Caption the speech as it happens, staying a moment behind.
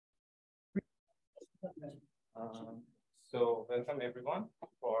So welcome everyone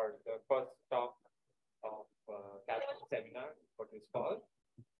for the first talk of Capstone seminar for this call.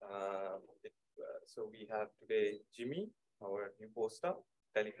 So we have today Jimmy, our new postdoc,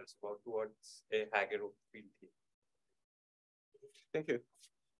 telling us about towards a Haagerup field theory. Thank you.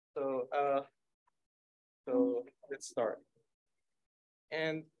 So let's start.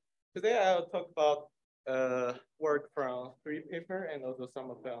 And today I'll talk about work from 3 papers and also some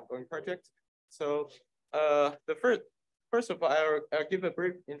of the ongoing projects. So the first of all, I'll give a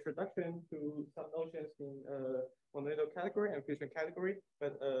brief introduction to some notions in monoidal category and fusion category.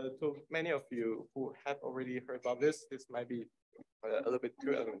 But to many of you who have already heard about this might be a little bit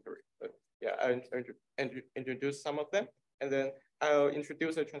too elementary. But yeah, I'll introduce some of them. And then I'll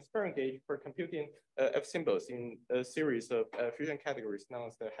introduce a transparent gauge for computing F symbols in a series of fusion categories known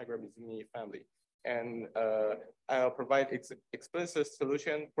as the Haagerup family. And I'll provide explicit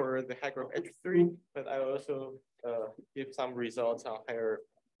solution for the Haagerup H3, but I'll also give some results on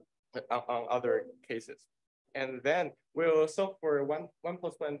other cases. And then we'll solve for 1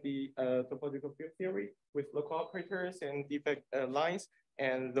 plus 1D topological field theory with local operators and defect lines.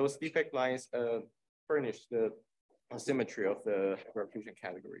 And those defect lines furnish the symmetry of the Haagerup fusion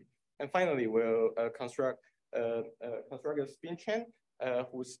category. And finally, we'll construct a spin chain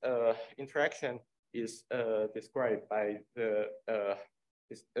whose interaction is described by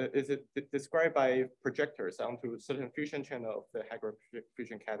described by projectors onto certain fusion channel of the Haagerup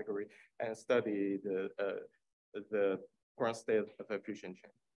fusion category and study the ground state of a fusion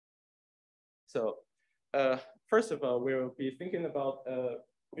chain. So first of all, we'll be thinking about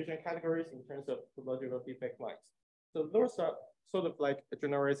fusion categories in terms of topological defect lines. So those are sort of like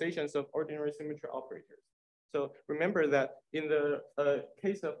generalizations of ordinary symmetry operators. So remember that in the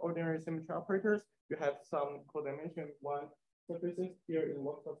case of ordinary symmetry operators, you have some codimension 1 surfaces here in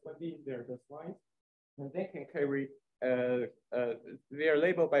 1 plus 1D, they're just lines, and they can carry, they are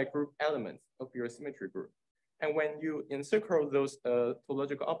labeled by group elements of your symmetry group. And when you encircle those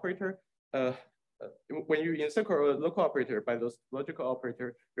topological operator, when you encircle a local operator by those logical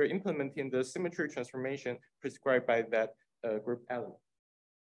operator, you're implementing the symmetry transformation prescribed by that group element.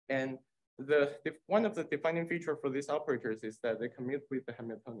 And one of the defining features for these operators is that they commute with the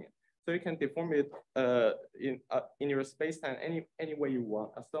Hamiltonian. So you can deform it in your spacetime any way you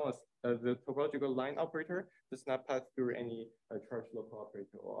want, as long as the topological line operator does not pass through any charge local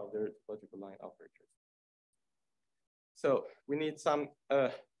operator or other topological line operators. So we need some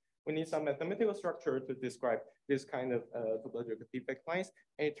mathematical structure to describe this kind of topological defect lines.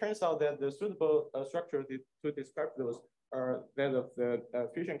 And it turns out that the suitable structure to describe those are that of the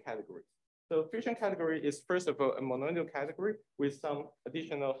fusion categories. So fusion category is first of all a monoidal category with some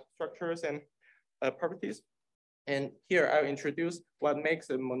additional structures and properties. And here I'll introduce what makes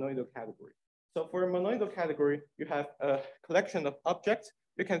a monoidal category. So for a monoidal category, you have a collection of objects.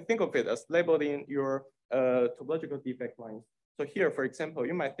 You can think of it as labeling your topological defect lines. So here, for example,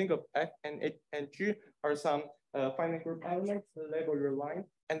 you might think of F and H and G are some finite group elements that label your line,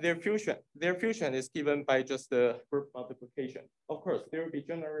 and their fusion is given by just the group multiplication. Of course, there will be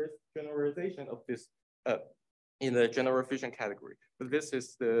generalization of this in the general fusion category, but this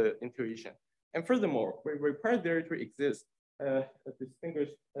is the intuition. And furthermore, we require there to exist a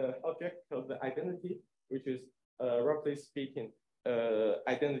distinguished object called the identity, which is roughly speaking,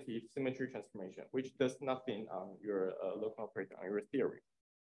 identity symmetry transformation, which does nothing on your local operator, on your theory.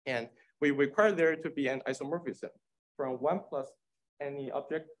 And we require there to be an isomorphism from 1 plus any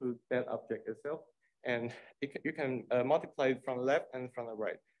object to that object itself. And you can multiply it from the left and from the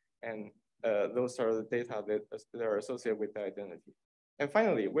right. And those are the data that are associated with the identity. And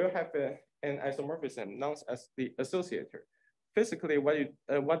finally, we'll have an isomorphism known as the associator. Physically,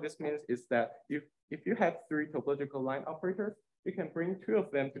 what this means is that if you have 3 topological line operators, you can bring 2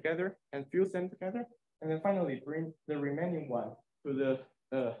 of them together and fuse them together, and then finally bring the remaining one to the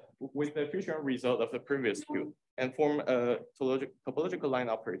with the fusion result of the previous 2 and form a topological line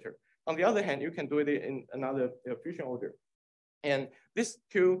operator. On the other hand, you can do it in another fusion order, and these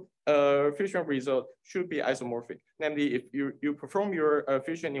 2 fusion results should be isomorphic. Namely, if you perform your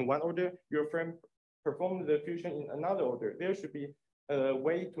fusion in one order, your friend perform the fusion in another order, there should be a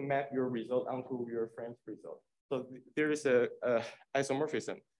way to map your result onto your friend's result. So there is a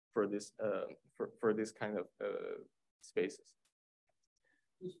isomorphism for this this kind of spaces.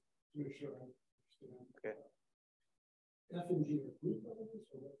 Just to make sure I understand. Okay. F and G are group elements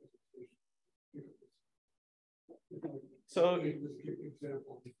or representation? So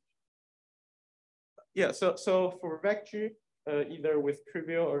example. Yeah. So for vec G, either with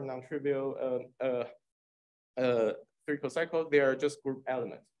trivial or non-trivial spherical cycle, they are just group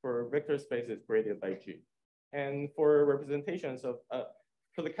elements. For vector space, it's graded by G. And for representations of,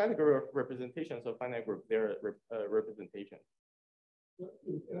 for the category of representations of finite group, they're representations.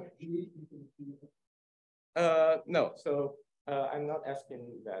 No, so I'm not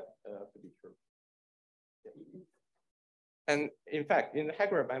asking that to be true. Yeah. And in fact, in the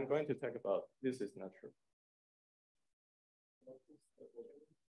Haagerup, I'm going to talk about this is not true.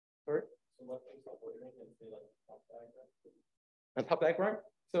 Sorry? So what is the ordering and say like top diagram? A top diagram?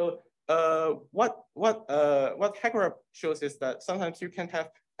 So what Haagerup shows is that sometimes you can have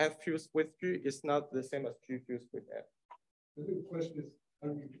F fused with G is not the same as G fused with F. The question is, how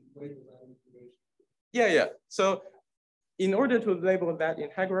do you label that information? Yeah. So in order to label that in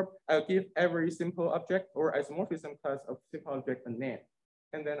Haagerup, I'll give every simple object or isomorphism class of simple object a name.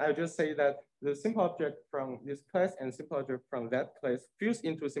 And then I'll just say that the simple object from this class and simple object from that class fuse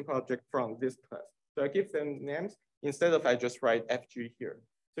into simple object from this class. So I give them names instead of I just write FG here.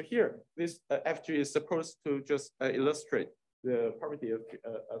 So here, this FG is supposed to just illustrate the property of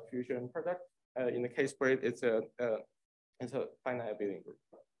fusion product in the case where it's a finite abelian group.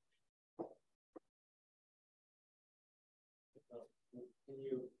 Can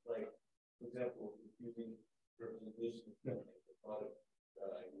you, like, for example, using representation of the product,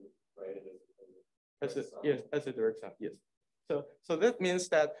 you write it as a direct sum, yes. So that means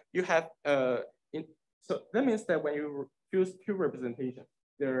that you have so that means that when you fuse two representations,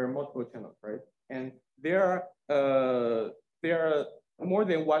 there are multiple channels, right? And there are more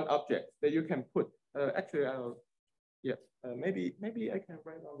than one object that you can put. Actually, maybe I can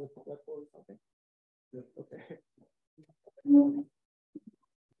write on the blackboard or something. Yeah, okay.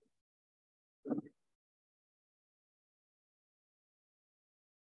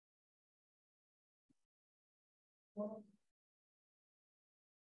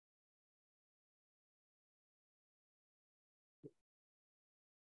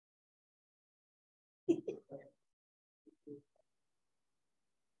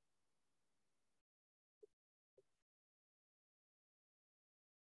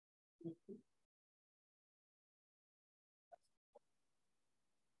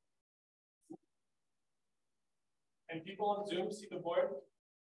 And people on Zoom see the board?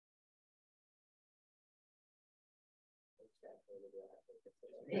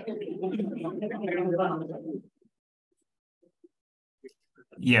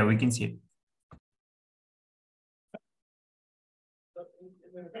 Yeah, we can see it.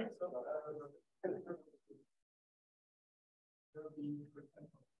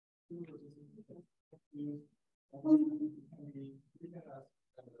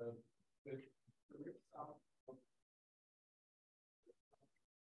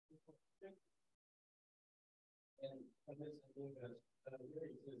 And this is something that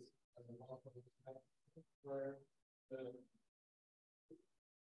really exists as a model where the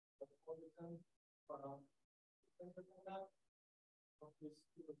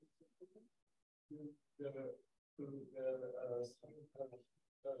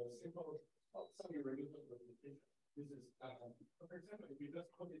this is for example, if you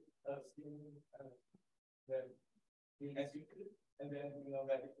just call it scheme, then you execute, and then you know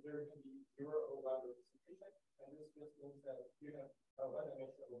that if there can be 0 or 1 representation, and this just means that you have a one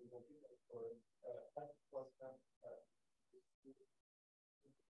dimension of computer for x plus m.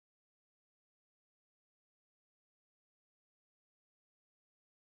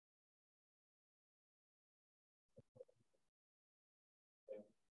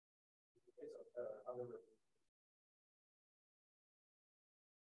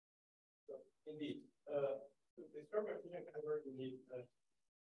 So indeed, to describe a fusion category, you need to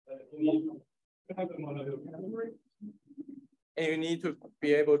have a monolithic category, and you need to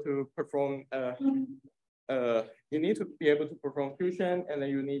be able to perform fusion, and then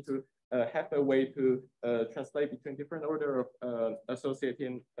you need to have a way to translate between different order of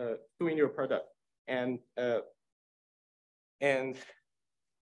associating doing your product, and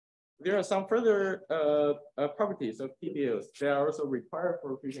there are some further properties of TDLs that are also required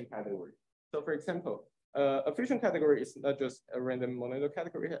for fusion category. So for example, a fusion category is not just a random monoidal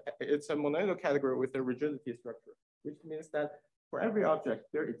category, it's a monoidal category with a rigidity structure, which means that for every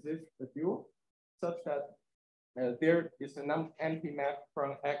object, there exists a dual such that there is an empty map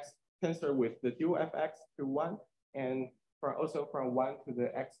from X tensor with the dual Fx to 1, and also from 1 to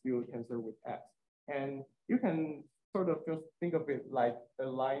the X dual tensor with X. And you can sort of just think of it like a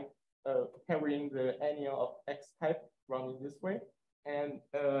line carrying the anneal of X type running this way. And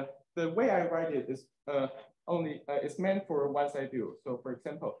the way I write it is it's meant for one side dual. So for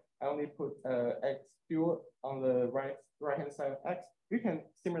example, I only put X dual on the right right-hand side of X, you can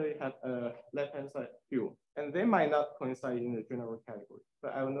similarly have a left-hand side Q, and they might not coincide in the general category.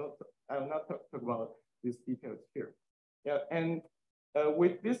 But I will not talk about these details here. Yeah, and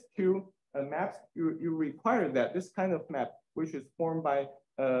with these two maps, you require that this kind of map, which is formed by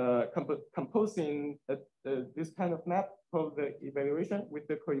composing this kind of map called the evaluation with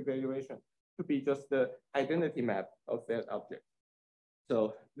the co-evaluation, to be just the identity map of that object.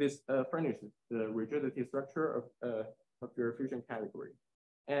 So this furnishes the rigidity structure of your fusion category.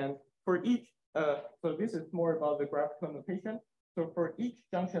 And for each, so this is more about the graphical notation. So for each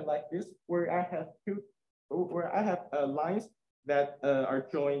junction like this, where I have lines that are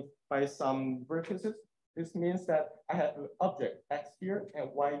joined by some vertices, this means that I have an object X here and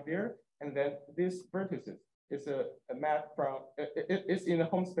Y there, and then this vertices is a map from, it's in the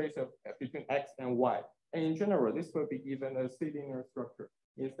home space of between X and Y. And in general, this will be given a C-linear structure.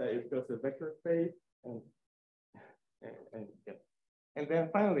 Means that it's just a vector space and yeah. And then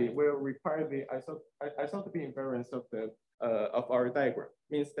finally, we'll require the isotopy invariance of our diagram.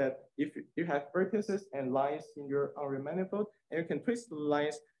 Means that if you have vertices and lines in your manifold, and you can twist the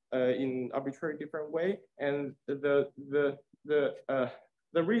lines in arbitrary different way, and the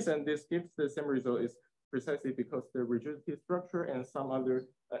reason this gives the same result is precisely because the rigidity structure and some other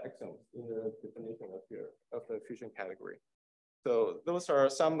axioms in the definition of the fusion category. So those are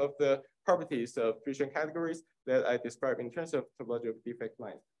some of the properties of fusion categories that I described in terms of topological defect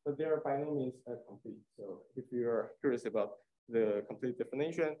lines, but they are by no means complete. So if you are curious about the complete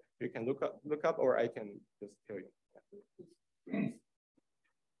definition, you can look up, or I can just tell you.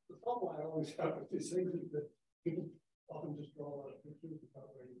 The problem I always have with these things is that people often just draw a lot of pictures without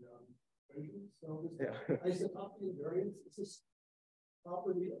writing down equations. So this isotopy invariance is this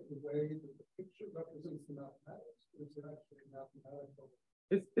property of the way that the picture represents the mathematics. Is it actually mathematical?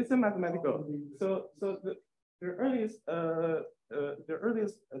 It's a mathematical. So the earliest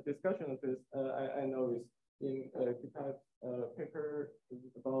discussion of this I know is in Kitab's paper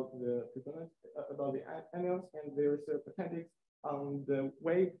about the animals, and there's a appendix on the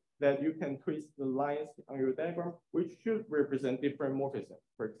way that you can twist the lines on your diagram, which should represent different morphisms,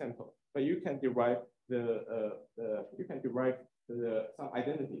 for example. But you can derive some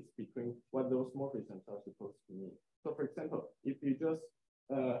identities between what those morphisms are supposed to mean. So, for example, if you just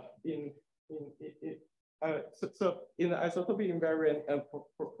in the isotopy invariant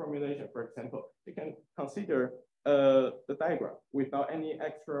formulation, for example, you can consider the diagram without any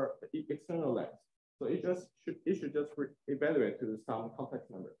extra external length. So it should just evaluate to some complex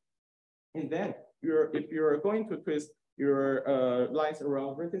number. And then if you're going to twist your lines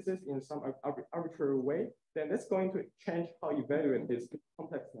around vertices in some arbitrary way, then that's going to change how you evaluate this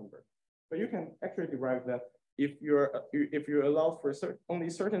complex number. But you can actually derive that if you allow for only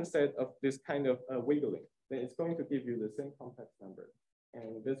certain set of this kind of wiggling, then it's going to give you the same complex number.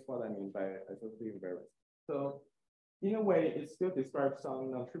 And that's what I mean by isotopy invariance. So in a way, it still describes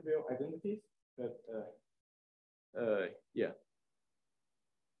some non-trivial identities, but yeah.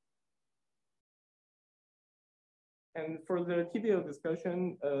 And for the TDL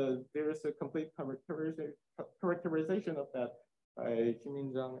discussion, there is a complete characterization of that by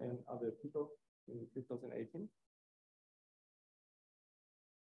Jimin Zhang and other people in 2018.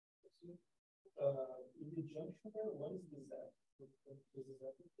 In the junction there, what is the Z?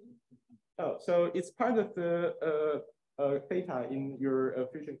 Oh, so it's part of the data in your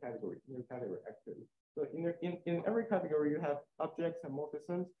fusion category, actually. So in every category, you have objects and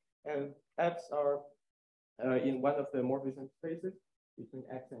morphisms, and F's are in one of the morphism spaces between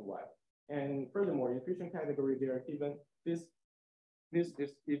X and Y. And furthermore, in fusion category, they are given this is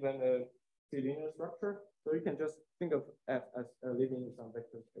given a linear structure. So you can just think of F as living in some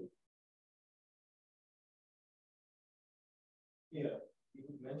vector space. Yeah, you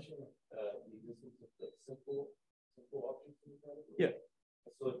mentioned the existence of like simple objects in the category. Yeah.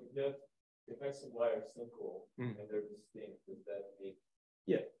 So if X and Y are simple and they're distinct, does that make?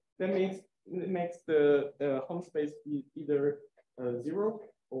 Yeah, that means it makes the home space be either 0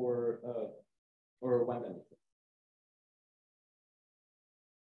 or 1 dimension.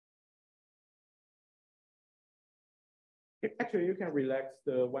 Actually, you can relax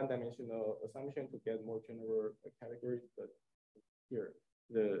the one-dimensional assumption to get more general categories, but here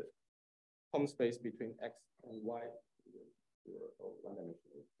the home space between X and Y or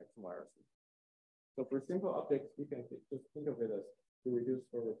one-dimensional X and Y. So for simple objects, you can just think of it as to reduce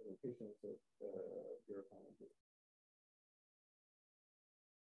for representations of your parameters.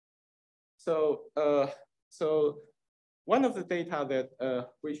 So one of the data that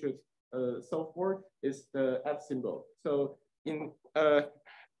we should solve for is the F symbol. So in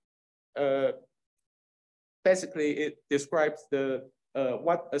basically it describes the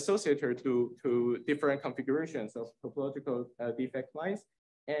what associator do to different configurations of topological defect lines.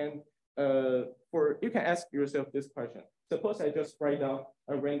 And you can ask yourself this question. Suppose I just write down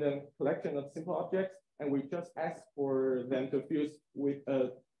a random collection of simple objects, and we just ask for them to fuse with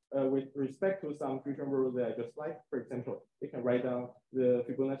respect to some fusion rule that I just like. For example, you can write down the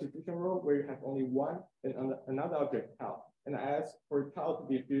Fibonacci fusion rule where you have only one and another object tau, and I ask for tau to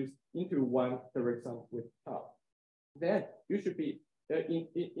be fused into one direct sum with tau. Then you should be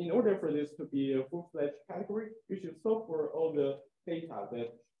in order for this to be a full-fledged category, you should solve for all the data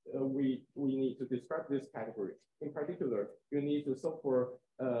that we need to describe this category. In particular, you need to solve for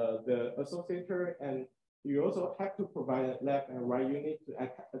the associator, and you also have to provide a left and right unit to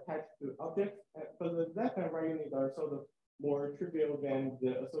attach to objects. But the left and right unit are sort of more trivial than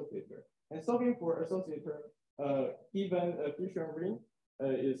the associator. And solving for associator, even a fusion ring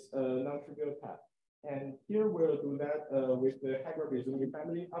is a non-trivial task. And here we'll do that with the Haagerup unit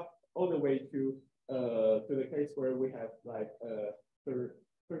family up all the way to the case where we have like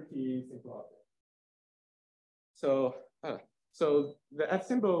 30 simple objects. So the F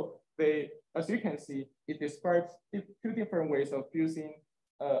symbol, as you can see, it describes two different ways of fusing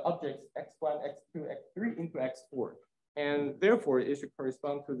objects x1, x2, x3 into x4. And therefore, it should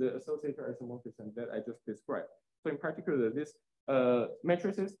correspond to the associator isomorphism that I just described. So in particular, this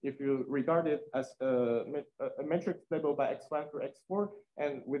matrices, if you regard it as a matrix labeled by x1 through x4,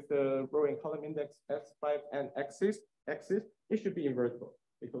 and with the row and column index x5 and x6, it should be invertible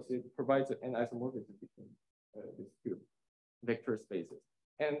because it provides an isomorphism between these two vector spaces.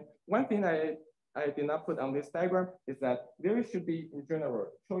 And one thing I did not put on this diagram is that there should be, in general,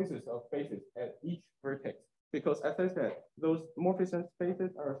 choices of bases at each vertex, because as I said, those morphism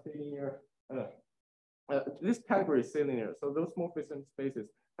spaces are linear. This category is linear, so those morphism spaces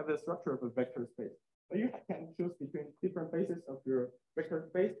have the structure of a vector space. So you can choose between different bases of your vector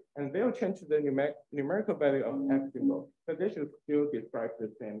space, and they'll change the numerical value of F symbol, but they should still describe the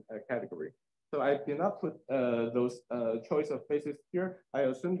same category. So I did not put those choice of bases here. I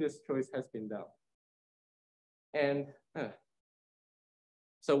assume this choice has been done. And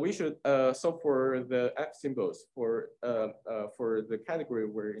so we should solve for the F symbols for the category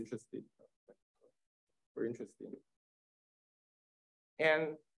we're interested in.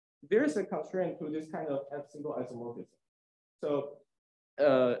 And there's a constraint to this kind of F symbol isomorphism. So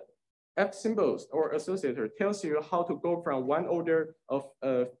F symbols or associator tells you how to go from one order of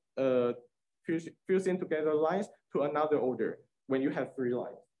fusing together lines to another order when you have 3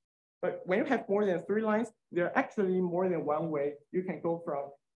 lines. But when you have more than 3 lines, there are actually more than one way you can go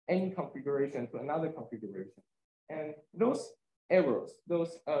from any configuration to another configuration. And those arrows,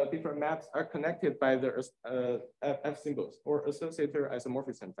 those different maps are connected by the F symbols or associator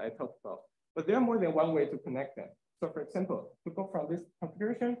isomorphisms I talked about. But there are more than one way to connect them. So for example, to go from this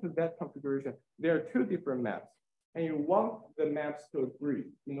configuration to that configuration, there are 2 different maps. And you want the maps to agree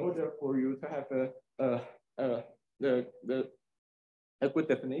in order for you to have a good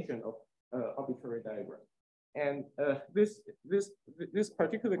definition of arbitrary diagram. And this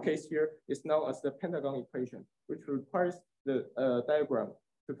particular case here is known as the pentagon equation, which requires the diagram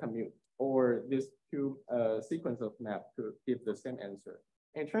to commute, or this 2 sequence of maps to give the same answer.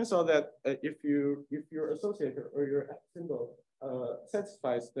 And it turns out that if your associator or your F symbol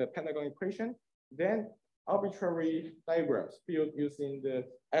satisfies the pentagon equation, then arbitrary diagrams built using the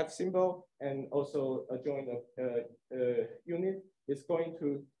F symbol and also a joint of unit is going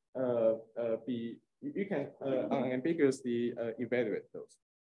to be, you can unambiguously evaluate those.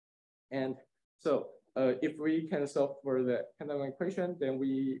 And so if we can solve for the pentagon equation, then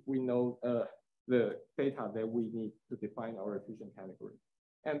we know the data that we need to define our fusion category.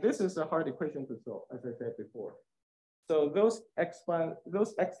 And this is a hard equation to solve, as I said before. So those X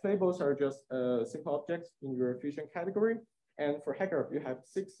labels are just simple objects in your fusion category. And for Haagerup, you have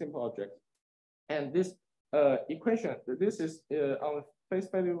 6 simple objects. And this equation, this is on face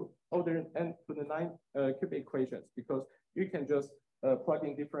value order n to the 9 cubic equations, because you can just plug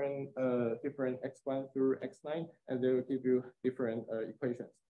in different x1 through x9, and they will give you different equations.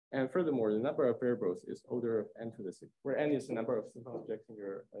 And furthermore, the number of variables is order of n to the 6, where n is the number of simple objects in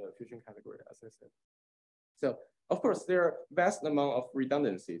your fusion category, as I said. So of course, there are vast amount of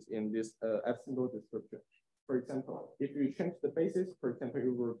redundancies in this F symbol description. For example, if you change the basis, for example,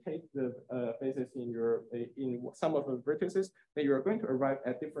 you rotate the basis in some of the vertices, then you are going to arrive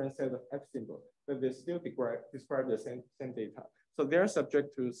at different set of F symbols, but they still describe the same data. So they are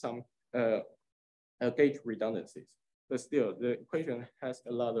subject to some gauge redundancies. But still, the equation has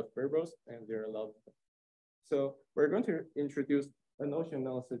a lot of variables, and there are a lot of them. So we're going to introduce a notion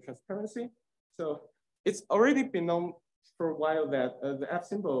known as transparency. So it's already been known for a while that the F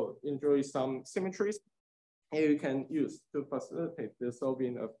symbol enjoys some symmetries, and you can use to facilitate the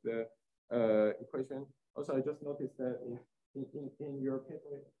solving of the equation. Also, I just noticed that in your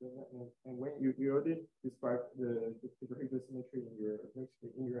paper, and when you already described the categorical symmetry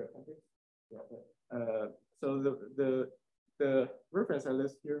in your appendix. Yeah. So the reference I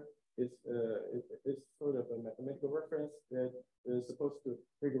list here is sort of a mathematical reference that is supposed to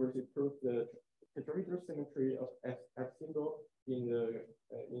rigorously prove the categorical symmetry of F symbol in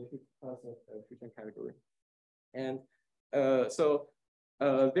the fifth class of fusion category. And so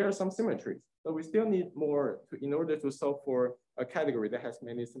there are some symmetries, but we still need more in order to solve for a category that has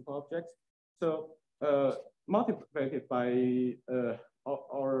many simple objects. So motivated by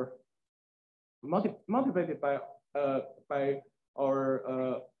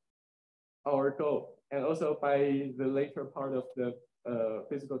our goal, and also by the later part of the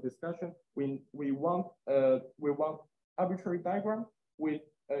physical discussion, we want arbitrary diagram with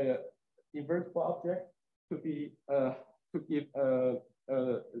invertible object to be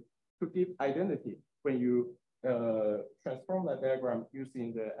to give identity when you transform the diagram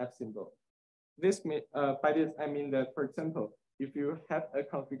using the F symbol. This by this I mean that, for example, if you have a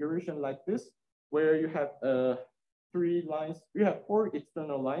configuration like this, where you have 3 lines, you have 4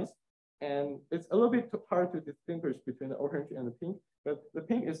 external lines, and it's a little bit too hard to distinguish between the orange and the pink. But the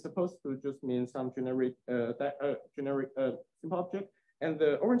pink is supposed to just mean some generic simple object, and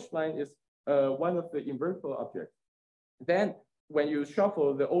the orange line is one of the invertible objects. Then when you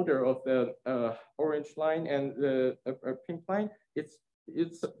shuffle the order of the orange line and the pink line,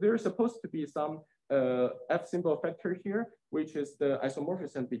 there's supposed to be some F symbol factor here, which is the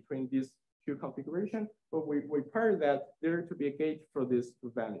isomorphism between these 2 configurations. But we require that there to be a gauge for this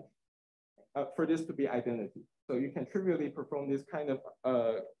to vanish, for this to be identity. So you can trivially perform this kind of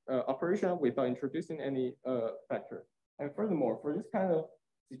operation without introducing any factor. And furthermore, for this kind of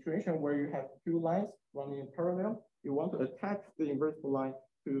situation where you have 2 lines running in parallel, you want to attach the invertible line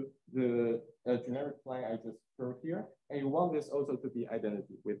to the generic line I just drew here. And you want this also to be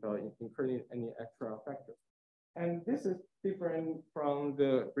identity without including any extra factors. And this is different from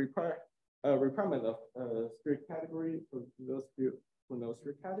the requirement of strict category for those who know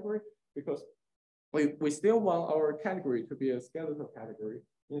strict category, because we still want our category to be a skeletal category,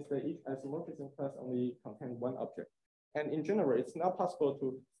 means that each isomorphism class only contains 1 object. And in general, it's not possible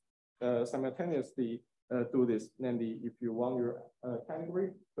to simultaneously do this. Namely, if you want your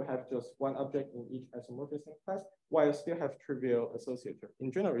category to have just 1 object in each isomorphism class, while still have trivial associator.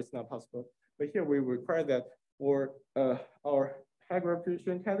 In general, it's not possible. But here we require that for our Haagerup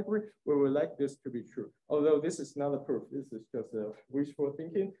fusion category, we would like this to be true. Although this is not a proof, this is just a wishful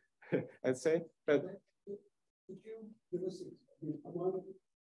thinking, I'd say. But could you give us among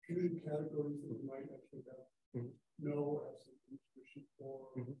fusion categories that you might actually have no as a institution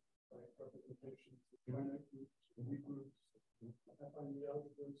for like representations of finite groups, weak groups, FIELs,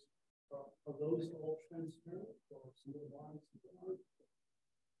 are those all transparent or single lines?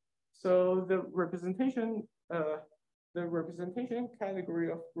 So the representation category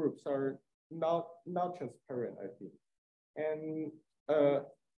of groups are not transparent, I think. And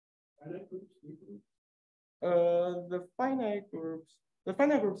finite groups, weak groups? the finite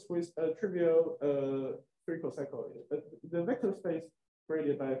groups with a trivial triple cycle, the vector space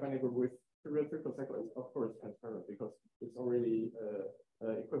created by a finite group with trivial triple cycle is of course transparent because it's already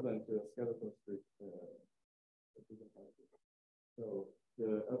equivalent to a skeletal strict. So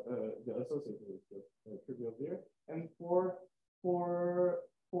the associated is just trivial there. And for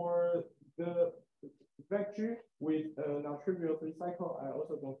the vector with a non-trivial 3 cycle, I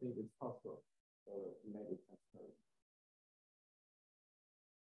also don't think it's possible to make it transparent.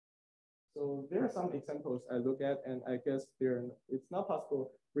 So there are some examples I look at, and I guess it's not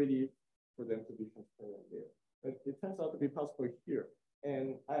possible really for them to be transparent there. But it turns out to be possible here.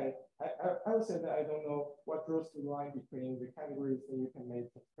 And I would say that I don't know what draws the line between the categories that you can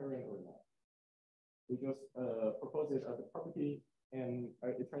make transparent or not. We just propose it as a property, and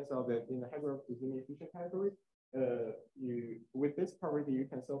it turns out that in the Haagerup fusion category, with this property you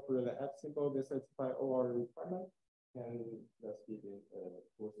can solve for the F symbol that satisfy all our requirements, and thus give it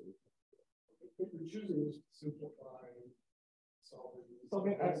full solution. If we're choosing this to simplify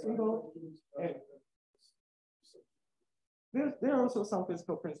solving F symbol, there are also some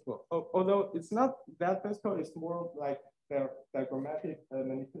physical principles. Although it's not that physical, it's more like the diagrammatic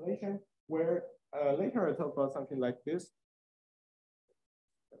manipulation, where later I talk about something like this.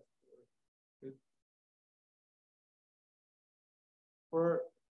 For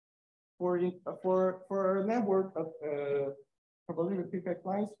a network of topological defect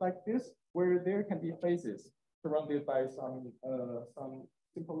lines like this, where there can be faces surrounded by some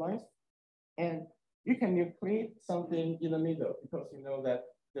simple lines. And you can nucleate something in the middle because you know that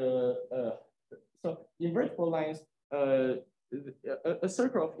so invertible lines, a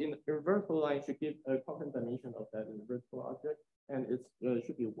circle of invertible line should give a constant dimension of that invertible object, and it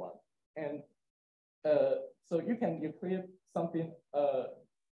should be 1. And so you can nucleate something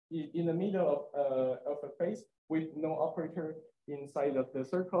in the middle of a face with no operator inside of the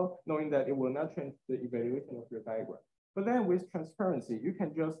circle, knowing that it will not change the evaluation of your diagram. But then with transparency, you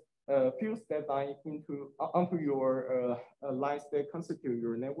can just fuse that line onto your lines that constitute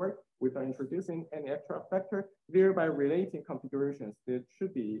your network without introducing any extra factor, thereby relating configurations that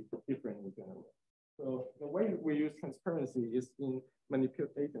should be different in general. So the way we use transparency is in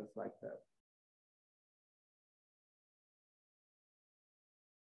manipulations like that.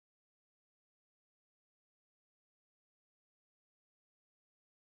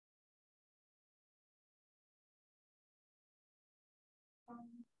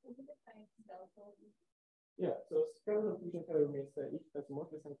 Yeah, so skeletal fusion category means that each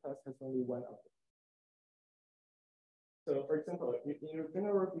isomorphism class has only one object. So for example, in your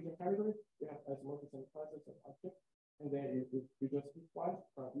general fusion category, you have isomorphism classes of objects, and then you just pick one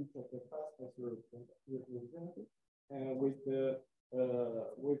from each of the class as your representative. And with the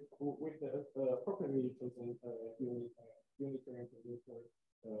appropriately chosen unitary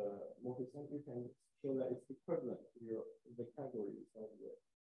morphism, you can show that it's equivalent to the categories of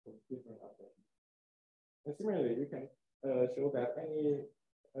different objects. And similarly, you can show that any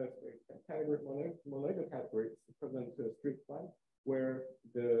category, monoidal category is equivalent to a strict one, where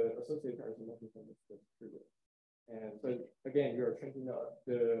the associated isomorphism is just trivial. And so again, you're changing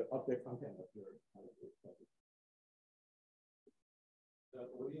the object content of your category.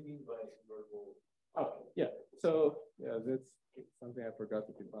 What do you mean by verbal? Oh, yeah. So yeah, that's something I forgot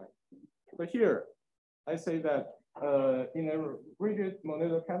to define. But here, I say that in a rigid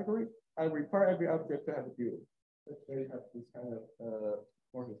monoidal category, I require every object to have a view. Let's say you have this kind of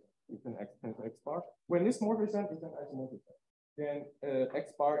morphism. It's an X times X bar. When this morphism is an isomorphism, then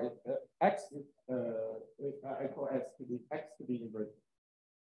X bar is X is I call X to be inverted.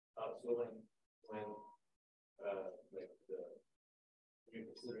 So when like you're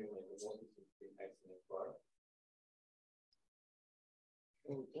considering like the morphism between X and X bar.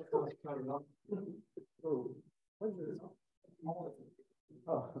 Oh, what is this?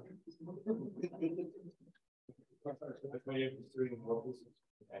 Oh. That's when you're considering morphism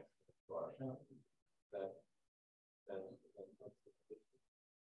between X and X bar.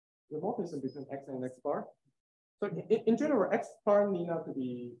 The morphism between X and X bar. So in general, X bar need not to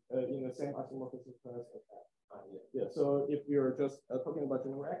be in the same isomorphism class as X. Yeah. So if you're just talking about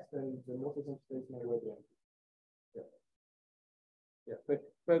general X, then the morphism space may well be empty. Yeah. But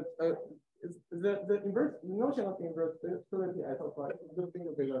the notion of invertibility I talked about is good thing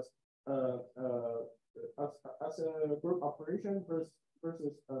because as a group operation versus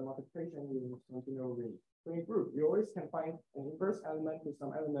multiplication in continual ring. So in group, you always can find an inverse element to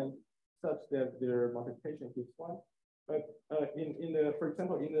some element such that their multiplication gives 1. But for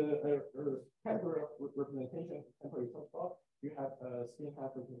example, in the category of representation, example you talked about, you have a spin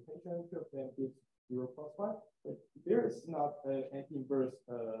half representation, 2 of them gives 0 plus 1. But there is not an inverse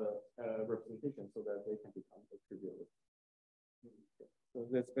representation so that they can become trivial. So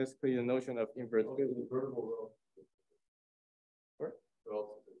that's basically the notion of invertibility.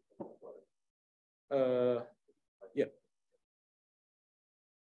 Yeah.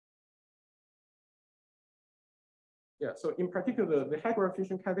 Yeah, so in particular, the Haagerup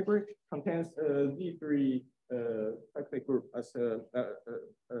fusion category contains a Z3 cyclic group as a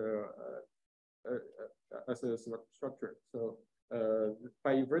structure. So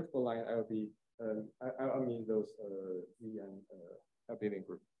by invertible line, I mean those Z and Abelian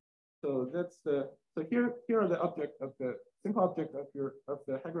group. So that's so here are the object of the simple object of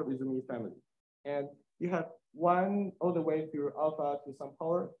the Haagerup Izumi family, and you have 1 all the way through alpha to some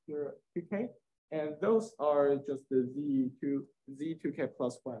power here 2k, and those are just the Z2k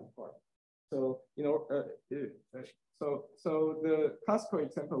plus 1 part. So so the classical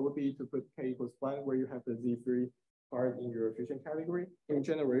example would be to put k equals 1 where you have the Z3 part in your fusion category. In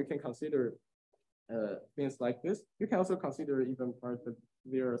general, you can consider things like this. You can also consider even part that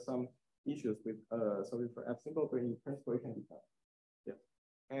there are some issues with solving for F symbol, but in principle it can be done. Yeah.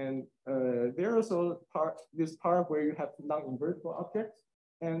 And there are also this part where you have non-invertible objects,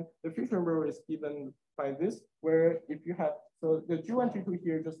 and the fusion rule is given by this, where if you have, so the G1, G2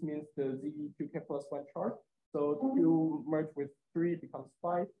 here just means the Z2k plus 1 chart. So 2 merge with 3 becomes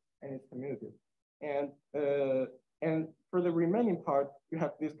 5, and it's commutative. And And for the remaining part, you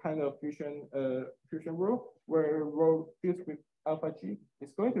have this kind of fusion rule where rho fused with alpha G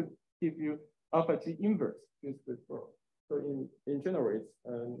is going to give you alpha G inverse fused with rho. So in general,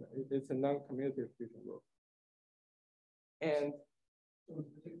 it's a non-commutative fusion rule. And so in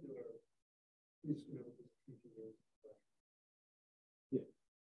particular, yeah.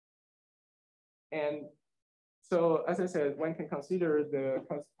 And so, as I said, one can consider the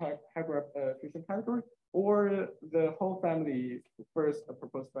Haagerup fusion category or the whole family first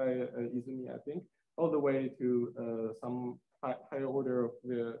proposed by Izumi, I think, all the way to some higher order of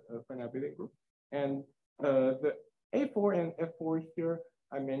the finite Billiard group. And the A4 and F4 here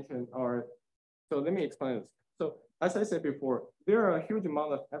I mentioned are, so let me explain this. So as I said before, there are a huge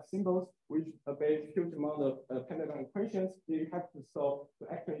amount of F symbols, which obey a huge amount of pentagon equations you have to solve to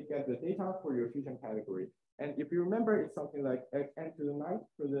actually get the data for your fusion category. And if you remember, it's something like n to the 9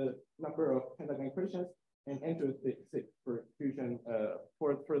 for the number of pentagon equations and n to the 6 for fusion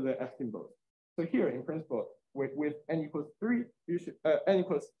for the F symbols. So here, in principle, with n equals 3, you should n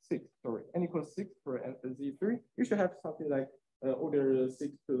equals 6. Sorry, n equals 6 for Z3. You should have something like order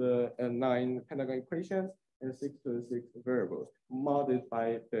 6 to the 9 pentagon equations and 6 to the 6 variables modded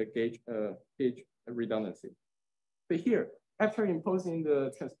by the gauge redundancy. But here, after imposing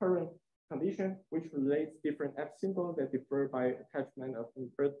the transparent condition, which relates different F symbols that differ by attachment of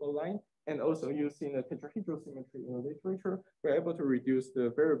invertible line, and also using the tetrahedral symmetry in the literature, we're able to reduce the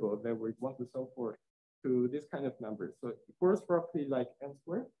variable that we want to solve for to this kind of number. So it works roughly like n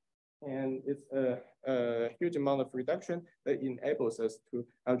squared, and it's a huge amount of reduction that enables us to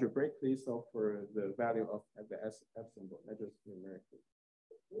algebraically solve for the value of the F symbol, not just numerically.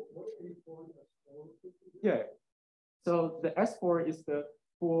 What A4 and S4? Yeah. So the S4 is the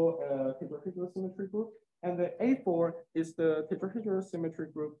full tetrahedral symmetry group, and the A4 is the tetrahedral symmetry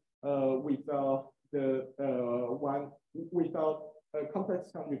group without the without a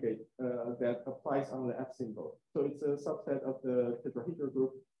complex conjugate that applies on the F symbol. So it's a subset of the tetrahedral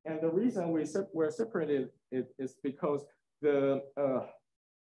group. And the reason we're separated it is because the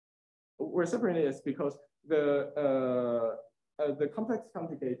complex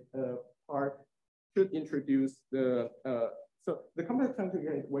conjugate part should introduce the so the complex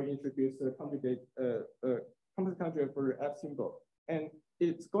conjugate will introduce the conjugate complex conjugate for F symbol, and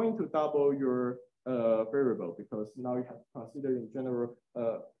it's going to double your variable because now you have to consider in general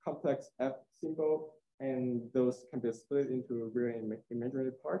complex F symbol, and those can be split into a real and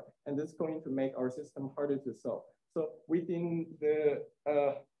imaginary part, and that's going to make our system harder to solve. So within the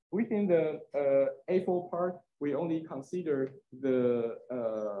A4 part, we only consider the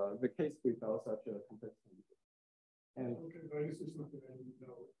case without such a complex conjugate. And okay, but I guess there's something I didn't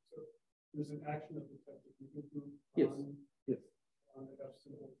know. So there's an action of the tetrahedral group. Yes. Yes. On the F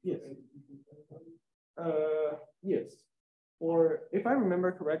symbol. Yes. Yes. Or if I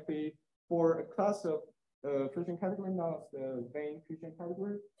remember correctly, for a class of fusion category, now it's the vein fusion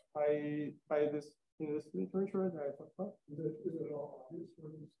category. By this in this literature that I talked about. Is it all obvious for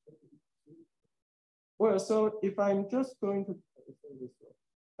this? Well, so if I'm just going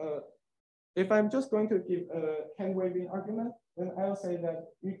to give a hand waving argument, then I'll say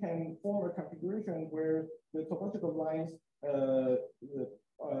that you can form a configuration where the topological lines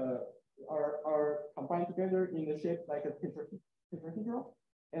are combined together in the shape like a tetrahedral,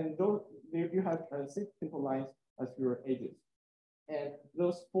 and those you have 6 simple lines as your edges, and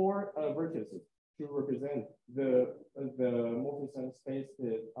those 4 vertices to represent the Morphism space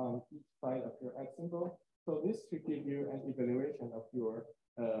on each side of your X symbol. So this should give you an evaluation of your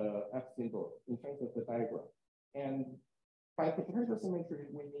F symbol in terms of the diagram. And by tetrahedral symmetry,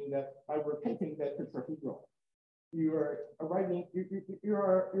 we mean that by rotating that tetrahedral, you're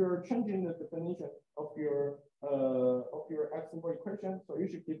changing the definition of your X symbol equation. So you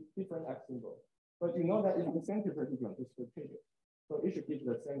should give different X symbols. But you know that it's the same tetrahedron, it's rotated. So it should give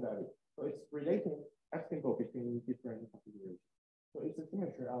the same value. So it's relating F symbol between different configurations. So it's a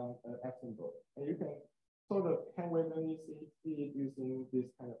symmetry on F symbol. And you can sort of hand wavily see it using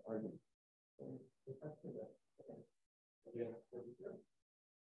this kind of argument. So after that, okay. Yeah.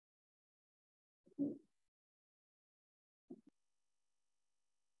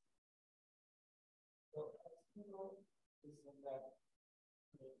 So F symbol is in that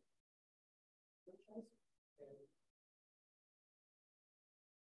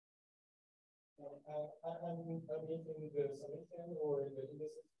I'm making the summation or the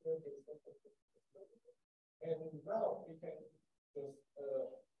indices here based on the and now we can just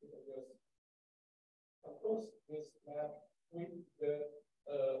compose this map with the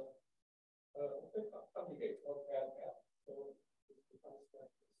conjugate of that map. So it becomes like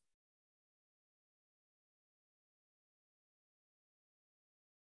this.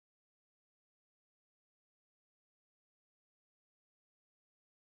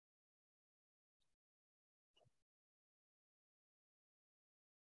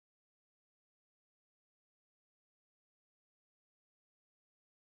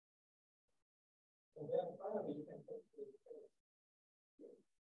 And then finally, you can put the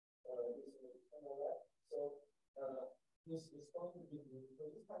this is going to be for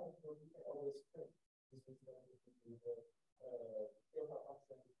this kind of work, you can always print. This is going to be the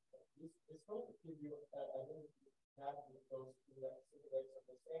option. This is going to give you an identity map with those two legs of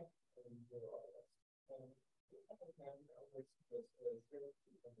the same and zero others. And this kind of map you can always use 0 to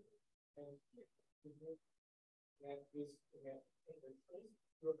 100. And here, and this again in the trace,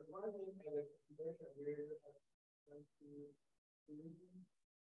 you're running at a configuration where you have to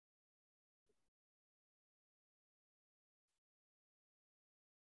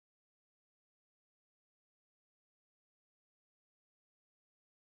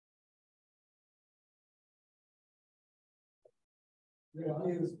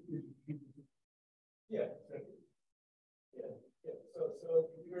Yeah. So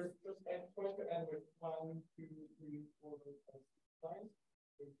you're just going to end with 1, 2, 3, 4, 5 lines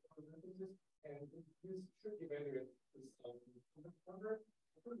with references, and this should evaluate this number.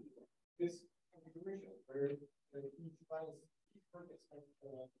 This configuration where each vertex has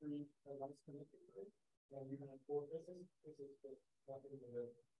 3 lines connected to it, and you have 4 faces. This is the one in the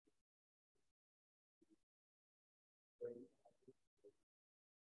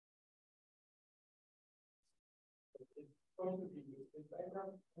going to be used in diagram,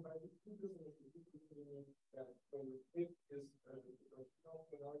 and by this meaning that when you fit this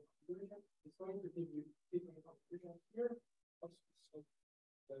configuration, it's going to give you different configurations here. Also,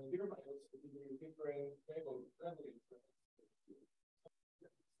 here might also give you different labels.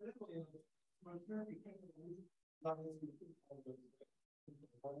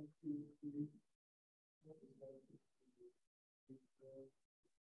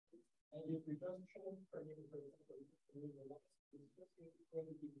 And if we just change for example, it's just going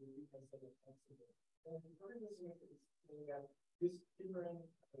to give you a set of flexible. And the purpose is saying that this different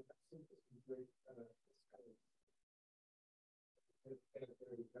synthesis is very kind of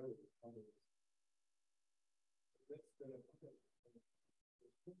very valuable. That's the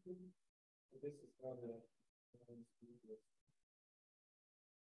this is not a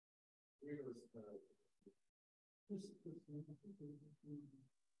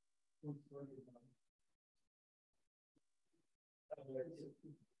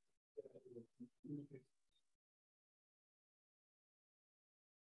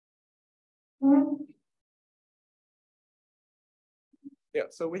Yeah,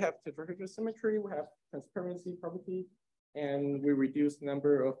 so we have topological symmetry, we have transparency property, and we reduce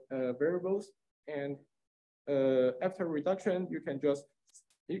number of variables. And after reduction, you can just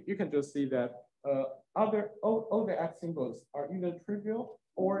see that all the F symbols are either trivial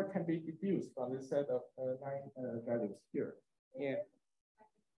or can be deduced from the set of 9 values here. And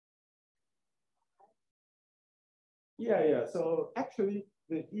yeah. So actually,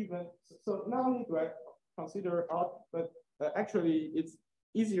 so not only do I consider odd, but actually it's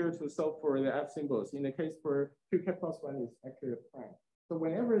easier to solve for the F symbols. In the case for 2k plus 1 is actually a prime. So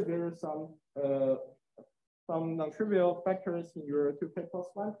whenever there is some non-trivial factors in your 2k plus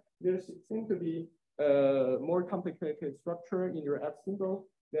 1, there seems to be a more complicated structure in your F symbol.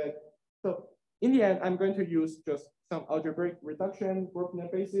 So in the end, I'm going to use just some algebraic reduction grouping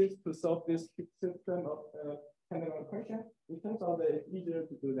basis to solve this system of categorical equation. It turns out that it's easier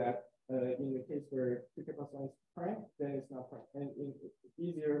to do that in the case where 2k plus 1 is prime, then it's not prime, and it's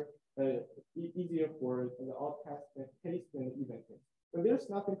easier for the odd case than the even case. But there's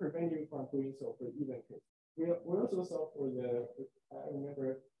nothing preventing you from doing so for the even case. We also solve for the, I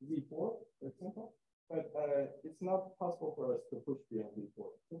remember Z4, for example, but it's not possible for us to push beyond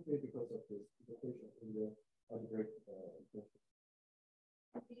Z4 simply because of this implication in the algebraic equation.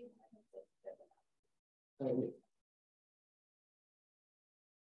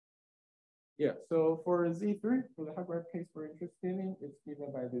 Yeah, so for Z3, for the Haagerup case we're interested in, it's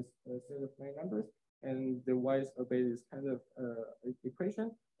given by this set of 9 numbers, and the Y's obey this kind of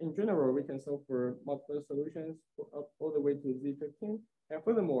equation. In general, we can solve for multiple solutions all the way to Z15. And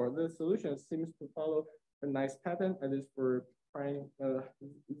furthermore, the solution seems to follow a nice pattern, at least for prime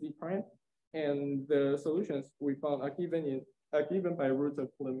Z prime. And the solutions we found are given by roots of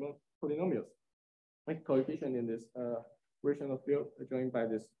polynomials, like coefficient in this rational field joined by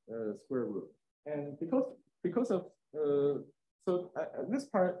this square root. And because of this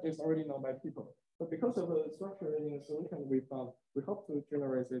part is already known by people. But because of the structure in the solution we found, we hope to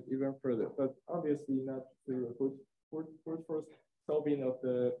generalize it even further, but obviously not through a brute force solving of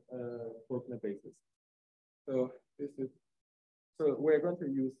the Faulkner basis. So we're going to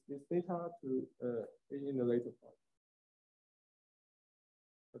use this data to in the later part.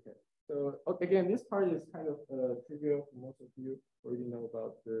 Okay. So again, this part is kind of trivial for most of you already know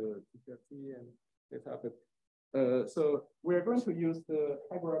about the TFT and this happens. So we're going to use the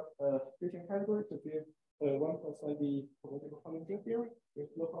Haagerup fusion category to give 1+1D topological conjugation theory with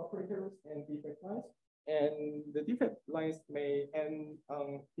local operators and defect lines. And the defect lines may end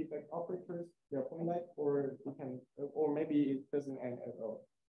on defect operators, they're point-like, or it can, or maybe it doesn't end at all.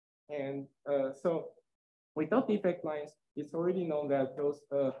 And so without defect lines, it's already known that those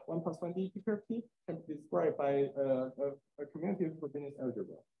 1+1D DPRT can be described by a commutative Frobenius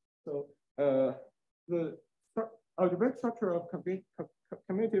algebra. So the algebraic structure of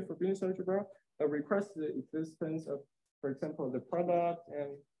commutative Frobenius algebra requires the existence of, for example, the product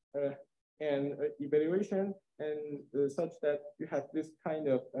and evaluation, and such that you have this kind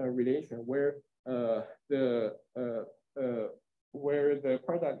of relation where where the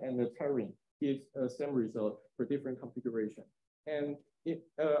product and the pairing gives the same result for different configuration. And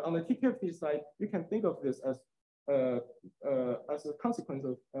on the TKFT side, you can think of this as a consequence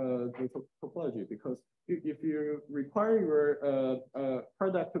of the topology, because if you require your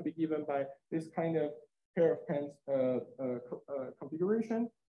product to be given by this kind of pair of pairs configuration,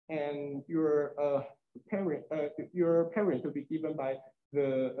 and your pairing to be given by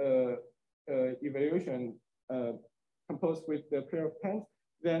the evaluation composed with the pair of pairs,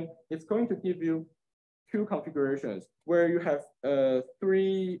 then it's going to give you two configurations where you have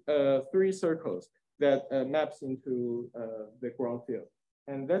three circles that maps into the ground field,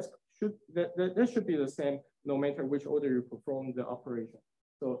 and that should be the same no matter which order you perform the operation.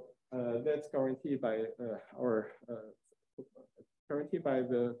 So that's guaranteed by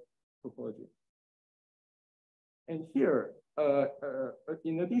the topology. And here,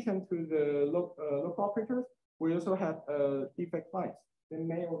 in addition to the local operators, we also have defect lines. They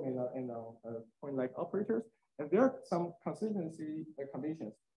may or may not end on point-like operators, and there are some consistency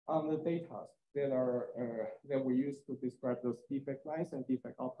conditions on the data that we use to describe those defect lines and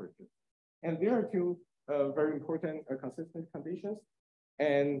defect operators. And there are two very important consistent conditions,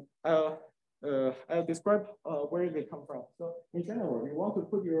 and I'll describe where they come from. So in general, you want to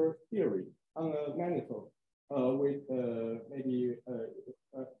put your theory on a manifold with maybe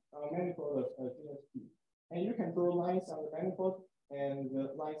a manifold of DSP. And you can draw lines on the manifold, and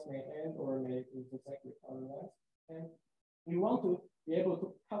the lines may end or may intersect with other lines. And you want to be able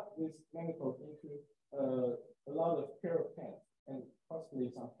to cut this manifold into a lot of pair of pairs, and possibly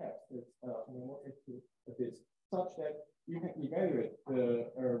some pairs that's homomorphic to this, such that you can evaluate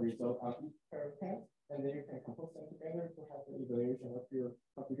the result of each pair of pairs, and then you can compose them together to have the evaluation of your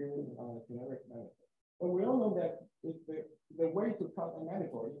configuration on a generic manifold. But we all know that the way to cut a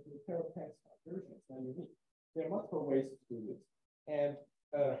manifold into a pair of pairs configuration is not unique. There are multiple ways to do this. And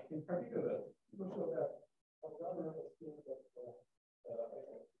in particular, people show that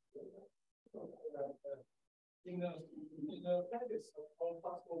in the practice of all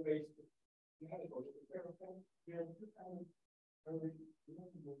possible ways to manifold with a pair of pairs, there are two kinds of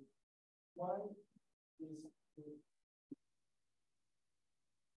reasonable. One is to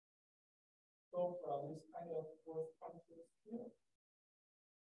go from this kind of fourth function here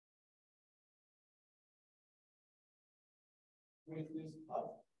with this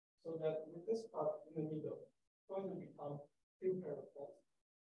hub, so that with this hub in the middle, it's going to become two pair of pairs.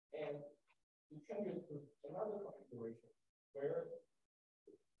 And you change it to another configuration where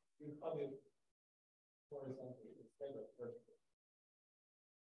you cut it horizontally instead of vertically.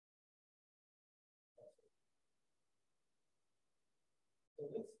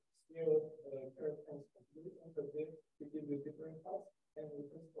 So this still pair of pairs configuration, but then we give you different hubs, and we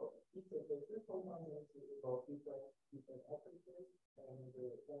transport each of the triple functions about different operators, and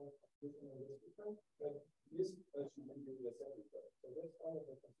the one configuration is different, but this should give you the same result. So that's one of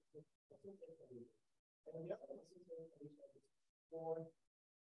the consistent conditions. And the other consistent condition is for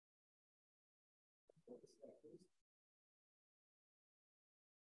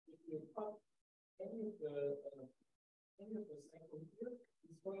if you cut any of the cycle here,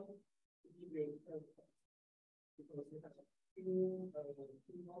 it's going to give you a pair of pairs, because you have two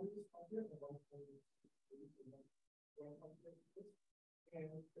values on here, and one values one function is, and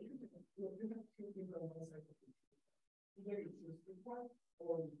you have two different one cycle features. Either you choose this one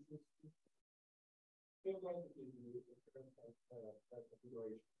or you choose this one. They're going to give you a different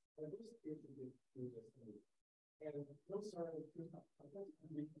configuration. And this is to be through this move. And those are the two concepts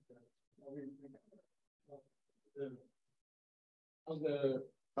we on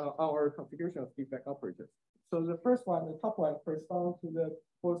our configuration of defect operators. So the first one, the top one, corresponds to the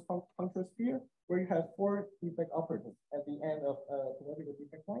force function sphere, where you have four defect operators at the end of topological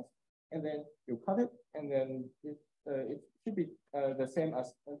defect lines, and then you cut it, and then it should be the same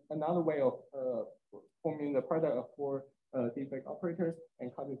as another way of forming the product of four defect operators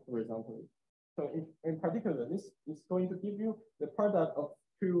and cut it horizontally. So in particular, this is going to give you the product of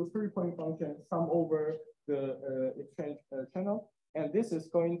two 3-point functions sum over the exchange channel. And this is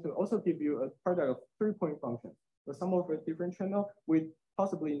going to also give you a product of 3-point functions, the sum over different channel with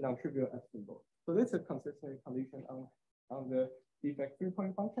possibly non-trivial F symbol. So this is a consistent condition on the defect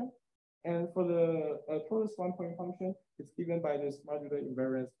 3-point function. And for the torus 1-point function, it's given by this modular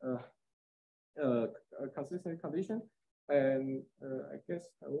invariance consistent condition. And I guess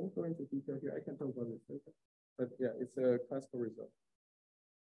I won't go into detail here. I can talk about this later. But yeah, it's a classical result.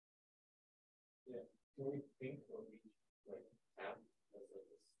 Yeah. Can we think of each like app as like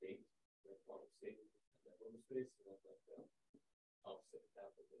a state, like one state, and then one space, and then like the opposite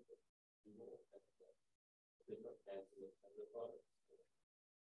app of the people and the different answers and the product?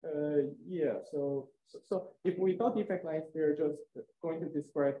 Yeah. So if we thought defect lines, they're just going to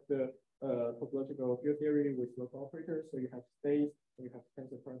describe the topological field theory with local operators. So you have states, so you have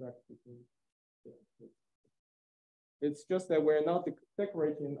tensor products between. Yeah. It's just that we're not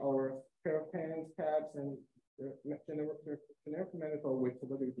decorating our pair of pens, caps, and generic manifold with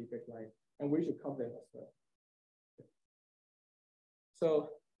topological defect lines, and we should count them as well. So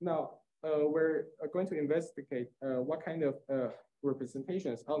now we're going to investigate what kind of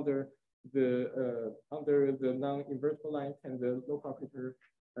representations under the non-invertible line can the local operator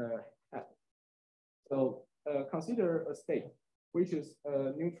have. So consider a state which is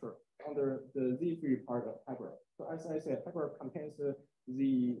neutral under the Z3 part of Haagerup. So as I said, Haagerup contains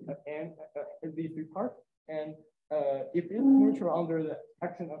the Z3 part, and if it's neutral under the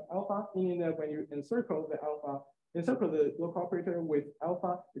action of alpha, meaning that when you encircle the local operator with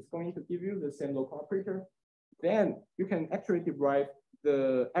alpha, it's going to give you the same local operator. Then you can actually derive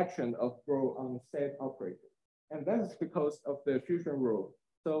the action of rho on said operator. And that is because of the fusion rule.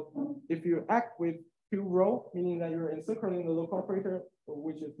 So if you act with Q rho, meaning that you're encircling the local operator,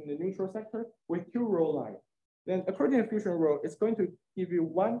 which is in the neutral sector, with Q rho line, then according to fusion rule, it's going to give you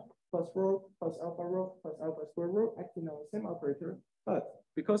 1 plus rho plus alpha square rho acting on the same operator. But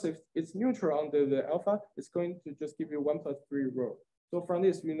because if it's neutral under the alpha, it's going to just give you 1 plus 3 rho. So from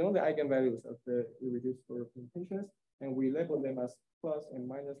this, we know the eigenvalues of the irreducible representations, and we label them as plus and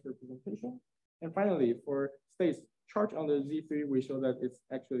minus representation. And finally, for states charged on the Z3, we show that it's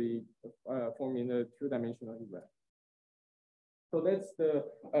actually forming a 2-dimensional event. So that's the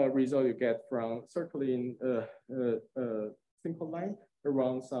result you get from circling a simple line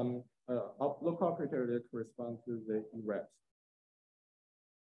around some local operator that correspond to the ERAPs.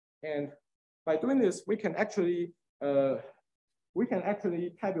 And by doing this, we can actually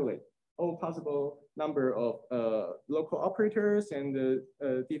tabulate all possible number of local operators and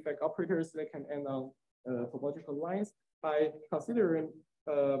defect operators that can end on topological lines by considering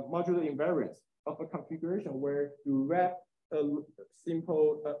modular invariance of a configuration where you wrap a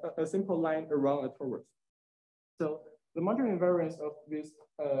simple line around a torus. So the modular invariance of this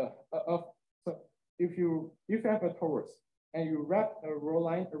so if you have a torus and you wrap a rho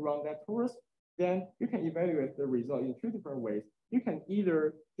line around that torus, then you can evaluate the result in 2 different ways. You can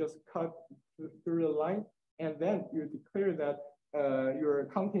either just cut through the line and then you declare that you're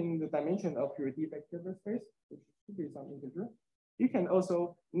counting the dimension of your defect filter space, which should be some integer. You can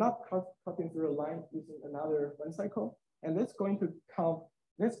also not cutting through a line using another 1 cycle, and that's going to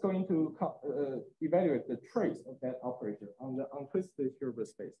evaluate the trace of that operator on the untwisted Hilbert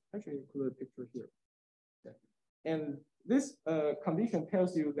space. Actually, include a picture here. Okay. And this condition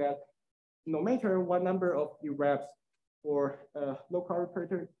tells you that no matter what number of ERAPs or local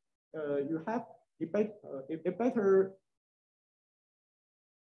operator you have, it better.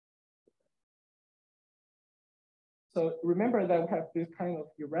 So remember that we have this kind of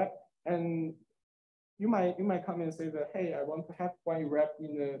ERAP, and you might come and say that, hey, I want to have 1 ERAP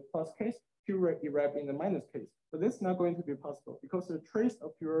in the plus case, 2 ERAP in the minus case. But that's not going to be possible because the trace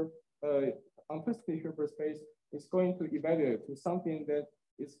of your untwisted Hilbert space is going to evaluate to something that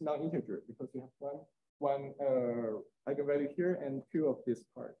is non-integer because you have one eigenvalue here and 2 of this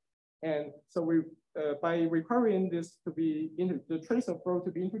part. And so we by requiring this to be the trace of rho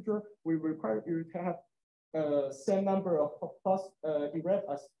to be integer, we require you to have same number of plus ERAP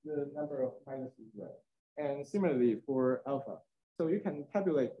as the number of minus ERAP. And similarly for alpha. So you can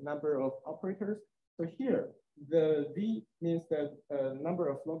tabulate number of operators. So here, the V means the number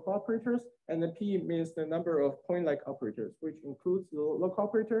of local operators, and the P means the number of point-like operators, which includes the local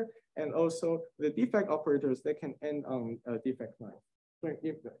operator and also the defect operators that can end on a defect line. So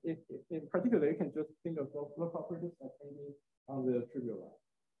if in particular, you can just think of local operators as ending on the trivial line.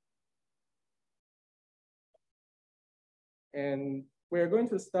 And we're going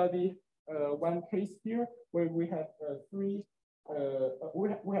to study one case here where we have 3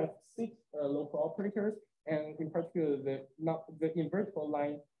 we have 6 local operators, and in particular the invertible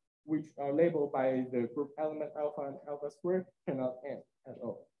line, which are labeled by the group element alpha and alpha squared, cannot end at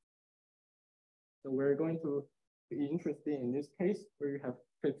all. So we're going to be interested in this case where you have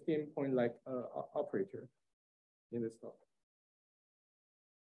 15-point like operator in this talk.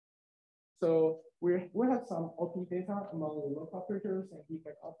 So we have some OP data among the local operators and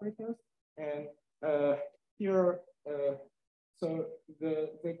defect operators, and here so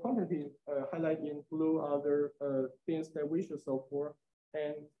the quantity highlighted in blue are the things that we should solve for,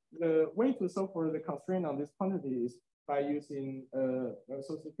 and the way to solve for the constraint on this quantity is by using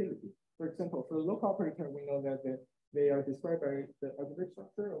associativity. For example, for the local operator, we know that they are described by the algebraic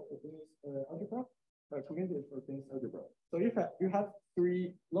structure of the Green's algebra, community for Green's algebra. So if you have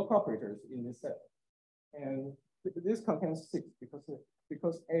 3 local operators in this set, and this contains 6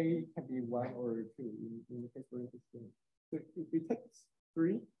 because A can be 1 or 2 in the case for interesting. So if you take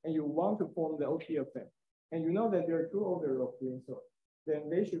 3 and you want to form the OP of them, and you know that there are 2 orders of Green, so then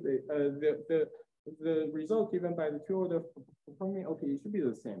they should be the result given by the 2 orders of forming OP should be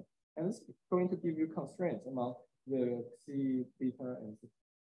the same, and it's going to give you constraints among the C, beta, and C.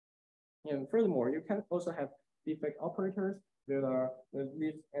 And furthermore, you can also have defect operators that are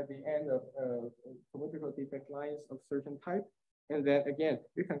live at the end of topological defect lines of certain type. And then again,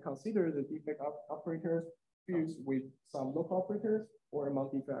 you can consider the defect operators fused with some local operators or among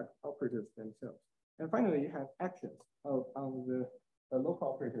defect operators themselves. And finally, you have actions on the local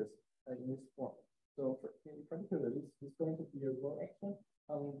operators in this form. So in particular, this is going to be a row action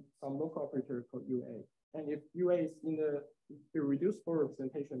on some local operator called UA. And if UA is in the reduced form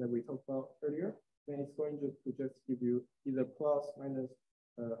representation that we talked about earlier, then it's going to just give you either plus, minus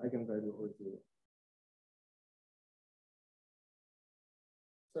eigenvalue or 0.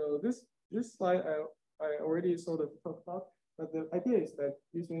 So this slide I already sort of talked about, but the idea is that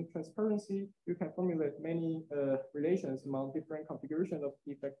using transparency, you can formulate many relations among different configurations of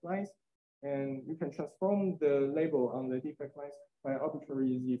defect lines, and you can transform the label on the defect lines by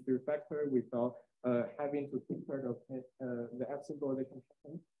arbitrary z factor without having to take care of the F symbol that can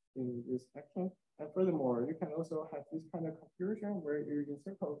happen in this action. And furthermore, you can also have this kind of configuration where you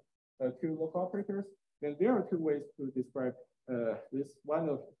encircle 2 local operators. Then there are 2 ways to describe this.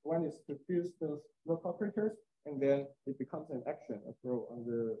 One is to fuse those local operators, and then it becomes an action, a throw on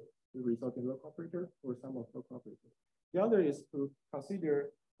the resulting local operator or sum of local operators. The other is to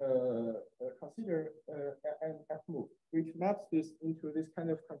consider an F move, which maps this into this kind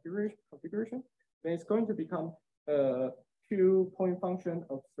of configuration. Then it's going to become a 2-point function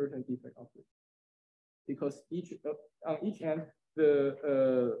of certain defect operators, because on each end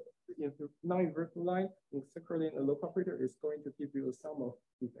the non-invertible line encircling a local operator is going to give you a sum of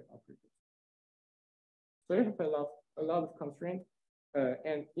defect operators. So you have a lot of constraints,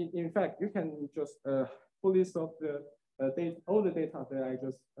 and in fact you can just fully solve all the data that I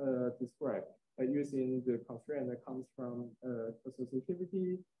just described using the constraint that comes from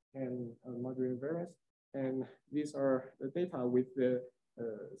associativity and modular invariance. And these are the data with the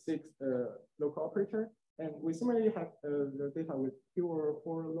 6 local operator. And we similarly have the data with 2 or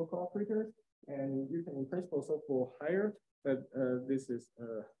 4 local operators. And you can in principle solve for higher, but this is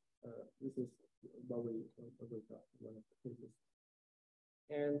what we got one of the cases.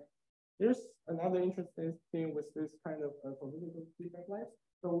 And there's another interesting thing with this kind of topological defect lines.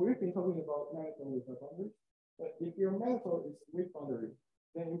 So we've been talking about manifold with a boundary, but if your manifold is with boundary,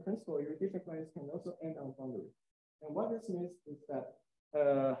 then in principle, your defect lines can also end on boundary. And what this means is that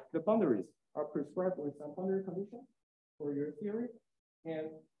the boundaries are prescribed with some boundary condition for your theory. And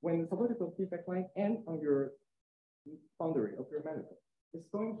when the topological defect line ends on your boundary of your manifold, it's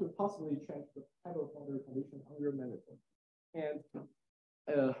going to possibly change the type of boundary condition on your manifold.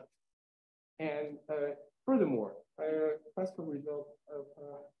 And furthermore, classical result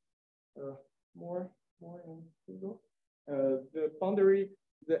of more in single,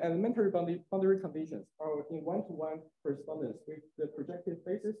 the elementary boundary conditions are in one-to-one correspondence with the projective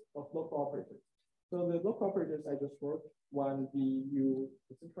basis of local operators. So the local operators I just wrote, 1, V, U,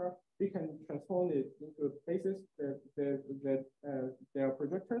 etc., we can transform it into a basis that they are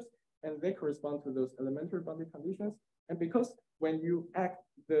projectors, and they correspond to those elementary boundary conditions. And because when you act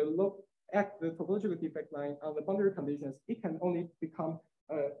the topological defect line on the boundary conditions, it can only become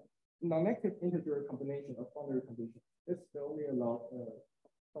a non-negative integer combination of boundary conditions. It's the only allowed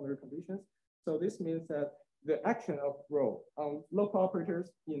boundary conditions. So this means that the action of rho on local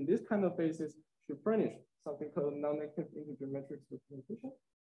operators in this kind of basis should furnish something called non-negative integer matrix representation.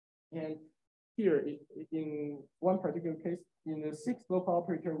 And here, in one particular case, in the 6th local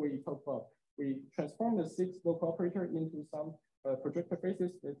operator we talked about, we transform the 6th local operator into some projector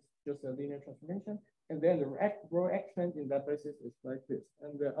basis, it's just a linear transformation. And then the row action in that basis is like this.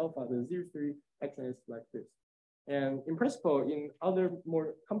 And the alpha, the 0-3 action is like this. And in principle, in other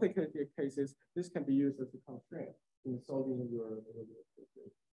more complicated cases, this can be used as a constraint in solving your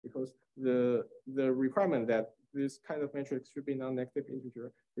because the requirement that this kind of matrix should be non-negative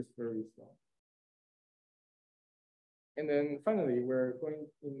integer is very strong. And then finally, we're going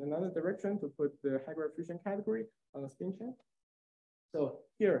in another direction to put the Haagerup fusion category on a spin chain. So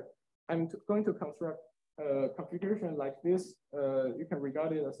here, I'm going to construct a configuration like this. You can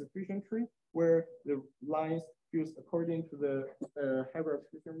regard it as a fusion tree where the lines fuse according to the Haagerup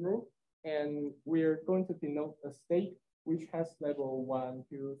fusion rule. And we're going to denote a state which has level 1,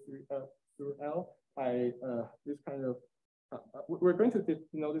 2, 3 through L by this kind of, we're going to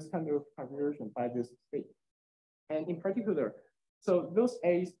denote this kind of configuration by this state. And in particular, so those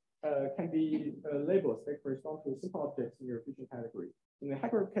A's can be labels that correspond to simple objects in your fusion category. In the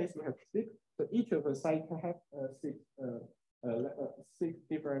Haagerup case, we have 6. So each of the sites can have 6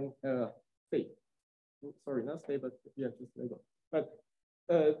 different states. Sorry, not state, but yeah, just label. But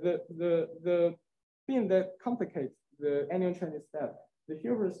the thing that complicates the annual chain is that the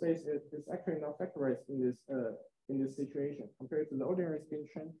Hilbert space is actually not factorized in this situation compared to the ordinary spin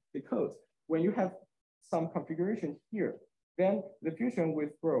chain, because when you have some configuration here, then the fusion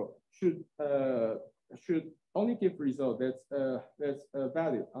with rho should only give result that's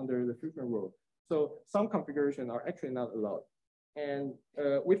valid under the fusion rule. So some configuration are actually not allowed. And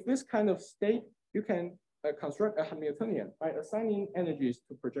with this kind of state, you can construct a Hamiltonian by assigning energies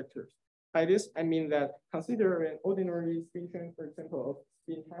to projectors. By this, I mean that consider an ordinary spin chain, for example, of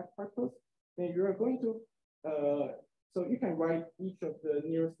spin half particles, then you are going to, so you can write each of the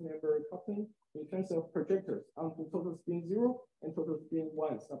nearest member coupling in terms of projectors onto total spin 0 and total spin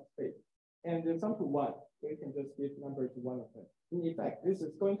 1 subspace. And then sum to 1, so you can just give number to one of them. In effect, this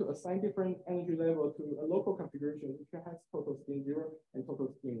is going to assign different energy level to a local configuration which has total spin 0 and total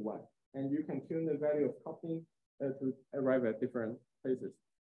spin 1. And you can tune the value of coupling to arrive at different places.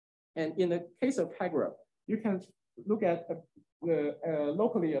 And in the case of Haagerup, you can look at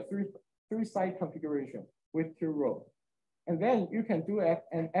locally a three-side configuration with 2 rows. And then you can do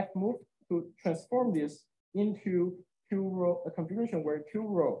an F move to transform this into a configuration where 2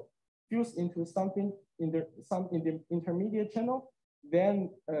 rows fuse into something in the intermediate channel, then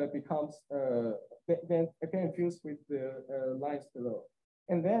becomes then again fuse with the lines below.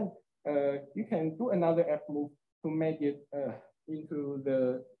 And then you can do another F move to make it into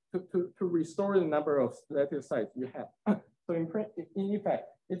the to restore the number of lattice sites you have. So in effect,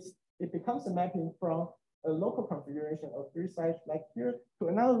 it becomes a mapping from a local configuration of 3 sites like here to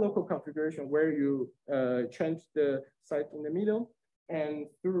another local configuration where you change the site in the middle and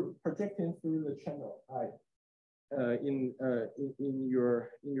through projecting through the channel I in your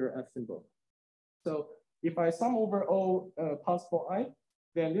F symbol. So if I sum over all possible I,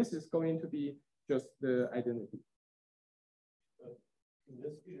 then this is going to be just the identity. Can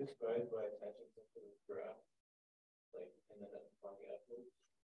this be described by attaching something to the graph, like and then forming F move?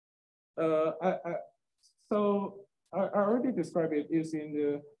 So I already described it using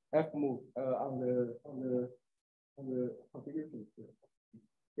the F move on the configuration here.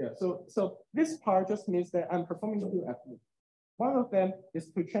 Yeah. So this part just means that I'm performing 2 F moves. One of them is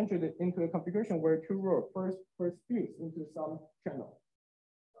to change it into a configuration where 2 rows first fuse into some channel,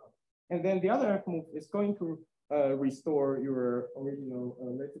 and then the other F move is going to restore your original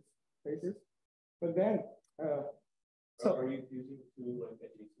lattice spaces. But then, so are you fusing to like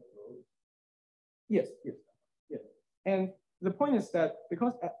adjacent rows? Yes. And the point is that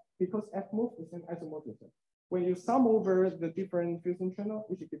because F move is an isomorphism, when you sum over the different fusion channel,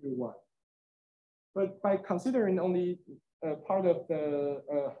 it should give you 1. But by considering only part of the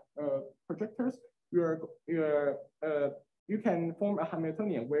projectors, you can form a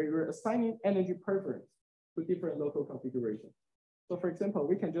Hamiltonian where you're assigning energy preference to different local configurations. So for example,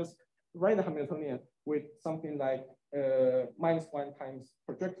 we can just write a Hamiltonian with something like -1 times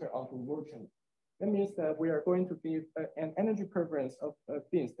projector onto row channel. That means that we are going to give an energy preference of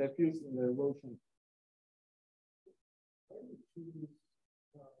things that fuse in the row channel.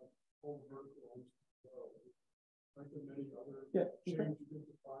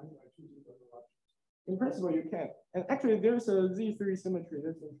 In principle, you can. And actually, there's a Z3 symmetry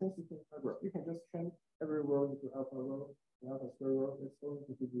that's intrinsic in Haagerup. You can just change every row into alpha row and alpha square row. It's going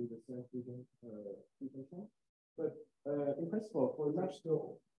to give you the same fusion chain. But in principle, for that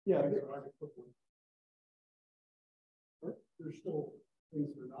still, yeah. There's still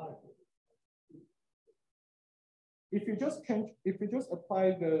things that are not equal. If you just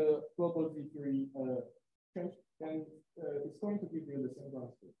apply the global Z3 change, then it's going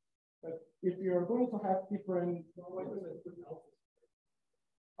different.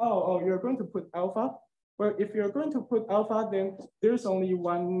 Oh, you're going to put alpha. Well, if you're going to put alpha, then there's only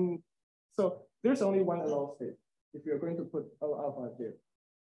one. So there's only one allowed state if you're going to put alpha there,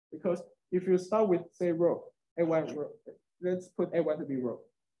 because if you start with say row A1 row, let's put A1 to be row.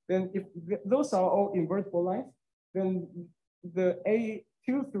 Then if those are all invertible lines, then the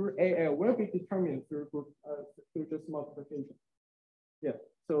A2 through AL will be determined through just multiplication. Yeah.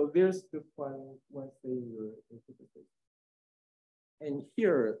 So there's just one state in your input space. And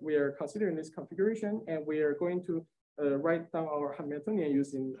here we are considering this configuration, and we are going to write down our Hamiltonian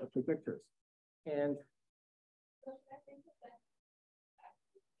using projectors. And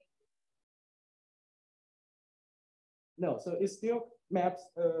no, so it still maps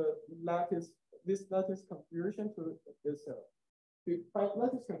this lattice configuration to itself. By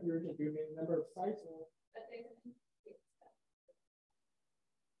lattice configuration, do you mean number of sites or?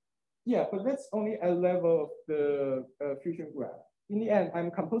 Yeah, but that's only a level of the fusion graph. In the end,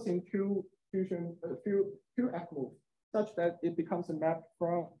 I'm composing two F moves such that it becomes a map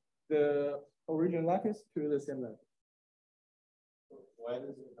from the original lattice to the same lattice. Why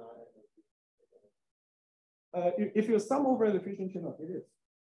does it not? If you sum over the fusion channel, it is.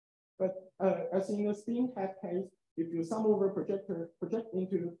 But as in the spin hat case, if you sum over project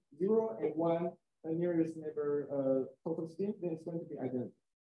into 0 and 1 nearest neighbor total spin, then it's going to be identical.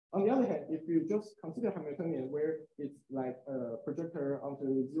 On the other hand, if you just consider Hamiltonian, where it's like a projector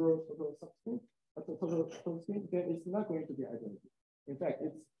onto 0 total subspin, total spin, then it's not going to be identical. In fact,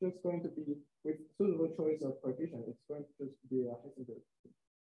 it's just going to be with suitable choice of coefficient. It's going to just be a Heisenberg.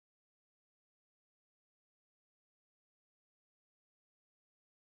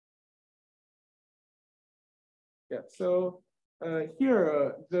 Yeah. So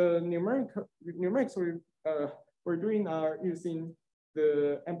here the numerics we're doing are using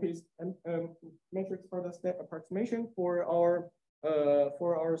the matrix product step approximation for our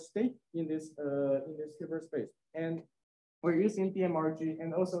state in this Hilbert space, and we're using DMRG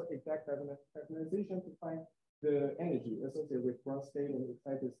and also exact diagonalization to find the energy associated with ground state and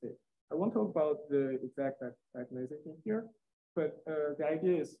excited state. I won't talk about the exact diagonalization here, but the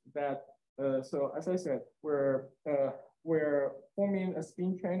idea is that so as I said, we're forming a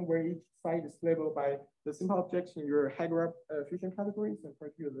spin chain where each side is labeled by the simple objects in your Haagerup fusion categories, and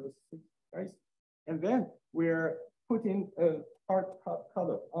particularly those 6 guys. And then we're putting a hard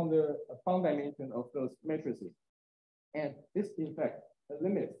color on the bound dimension of those matrices. And this, in fact,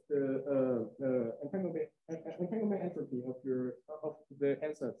 limits the entanglement entropy of the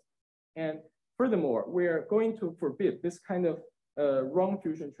answers. And furthermore, we're going to forbid this kind of wrong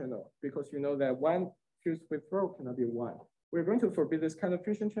fusion channel, because you know that one fused with row cannot be 1. We're going to forbid this kind of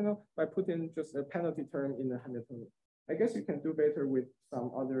fusion channel by putting just a penalty term in the Hamiltonian. I guess you can do better with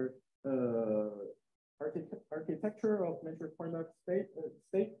some other architecture of matrix product state.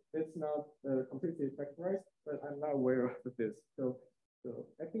 It's not completely factorized, but I'm not aware of this. So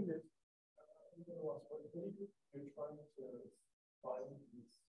I think that.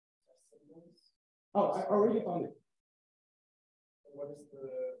 Oh, I already found it. What is the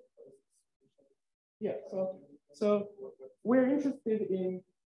yeah, so we're interested in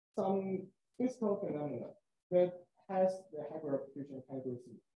some physical phenomena that has the Haagerup fusion category C.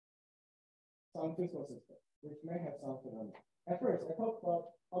 Some physical system, which may have some phenomena. At first, I talked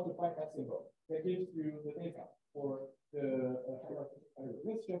about how to find that symbol that gives you the data for the Haagerup fusion category.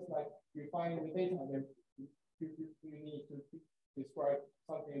 It's just like you find the data, then you need to describe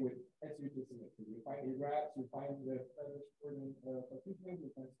something with SU2 symmetry. You find errats, you find the coefficient, you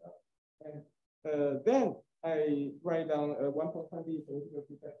find stuff. And then I write down 1.20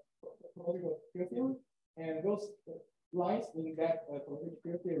 topological field theory, and those lines in that topological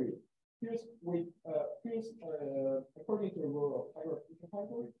field theory fuse according to the rule of Haagerup fusion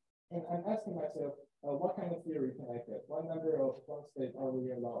category. And I'm asking myself, what kind of theory can I get? What number of one state are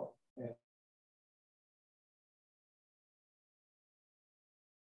we allowed? And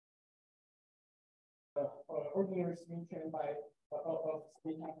ordinary spin chain by of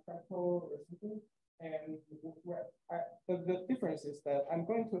spin fractal or something. And the difference is that I'm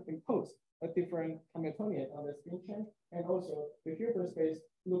going to impose a different Hamiltonian on the spin chain, and also the Hilbert space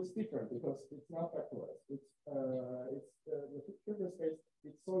looks different because it's not factorized. The Hilbert space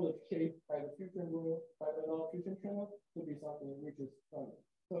is sort of shaped by the fusion rule, by the law of fusion channel to be something which is funny.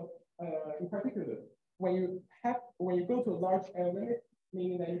 So in particular, when you go to a large L limit,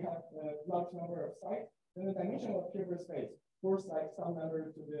 meaning that you have a large number of sites, then the dimension of Hilbert space force like some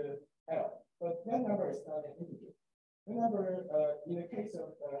number to the L, but that number is not an integer. The number in the case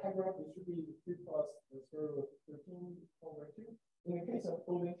of Haagerup, it should be 3 plus the square root of 13 over 2. In the case of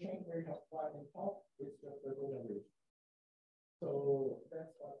golden chain, where you have 1 and top, it's just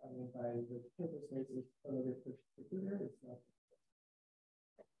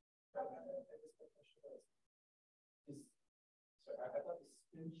So I thought the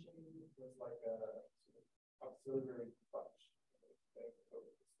spin chain was like a sort of auxiliary clutch.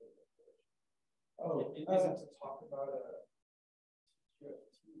 Oh, it isn't to talk about a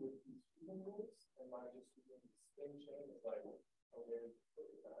QFT with these freedom rules, and I just using the spin chain is like a way to put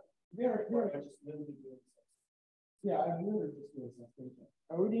it back. I'm just literally doing something. Yeah, I'm literally just doing something.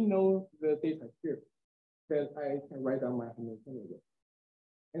 I already know the data here that I can write down my Hamiltonian with.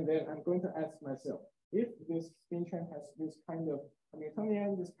 And then I'm going to ask myself, if this spin chain has this kind of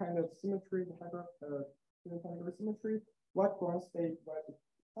Hamiltonian, this kind of symmetry, the categorical symmetry, what ground state, what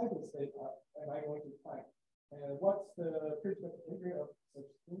cycle state am I going to find? And what's the critical behavior of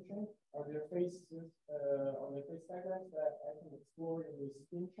such spin chain? Are there phases on the phase diagrams that I can explore in the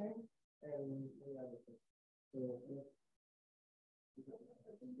spin chain and many other things? So I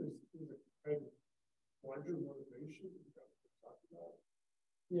think there's a kind of larger motivation we talk about.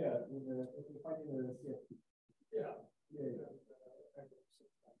 Yeah, if you find in the CFP. Yeah. Yeah.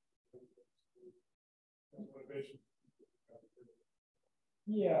 Motivation.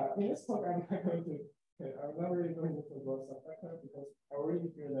 Yeah, in this talk, I'm not going to. I'm not really going to talk about subvector because I already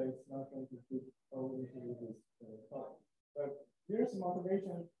feel that it's not going to fit all into this talk. But here's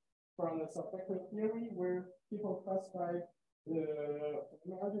motivation from the subvector theory where people classify the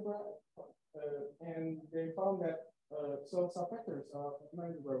algebra and they found that so subvectors are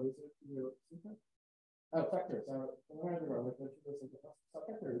algebra with vectors are algebra with the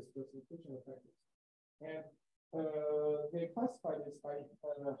subvector is the substitution of vectors. And they classify this by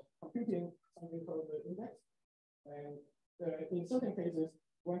computing something called the index. And in certain cases,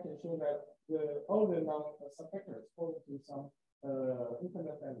 one can show that all the non-subvectors fall into some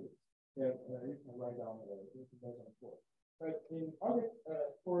infinite values that you can write down information for. But in other,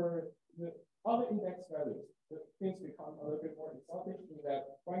 for the other index values, things become a little bit more exotic in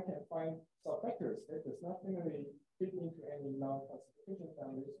that one can find subvectors that does not really fit into any non-classification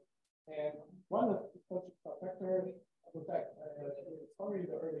values. And one of such subvector, in fact, it's probably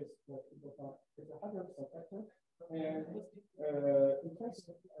the earliest that people thought is a Haagerup subvector. And in terms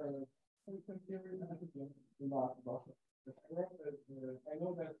of quantum theory, I have a lot about the Haagerup. I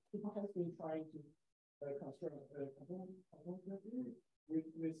know that people have been trying to construct a component theory with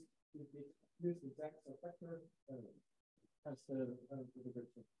this exact subvector as the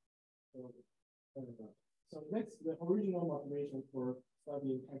vector. So that's the original motivation for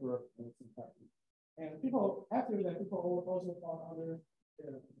studying Haagerup and syntactic. And people, after that, people also found other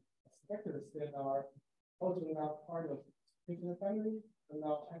vectors that are also not part of the family, and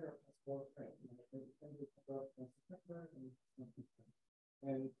now Haagerup has more friends.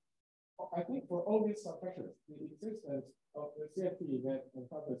 And I think for all these subvectors, the existence of the CFT that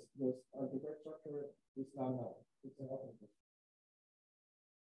encompasses this algebraic structure is not known. It's an open question.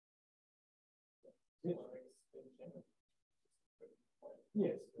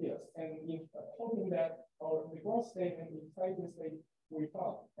 Yes, and in hoping that the ground state and the excited state we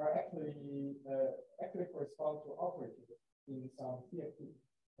found are actually correspond to operators in some CFT.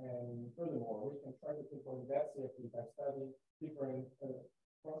 And furthermore, we can try to pinpoint that CFT by studying different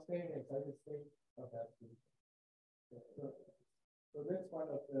ground state and excited state of that CFT. So that's one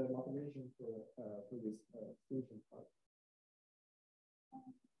of the motivations for this solution part.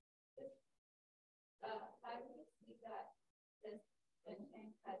 How do you see that this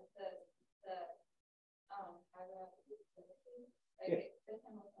chain has the Haagerup symmetry? Like the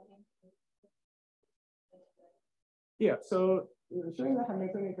Hamiltonian. Yeah, so showing the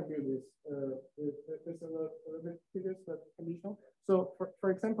Hamiltonian compute is a little bit tedious but conditional. So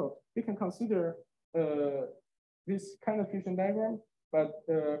for example, we can consider this kind of fusion diagram, but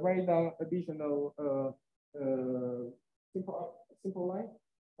write down additional simple line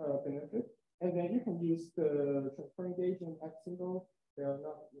benefit. And then you can use the transform engagement F symbol. They are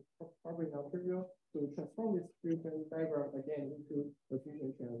probably not trivial to transform this fusion diagram again into a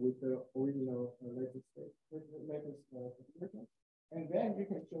fusion chain with the original lattice configuration. And then you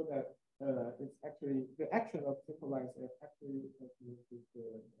can show that it's actually the action of simple lines is actually with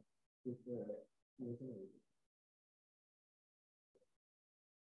the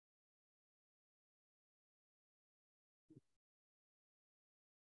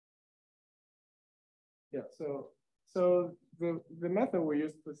yeah, so the method we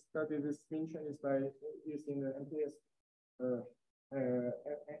use to study this spin chain is by using the MPS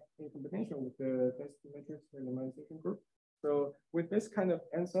in combination with the density matrix randomization group. So with this kind of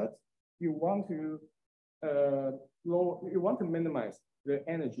ansatz, you want to minimize the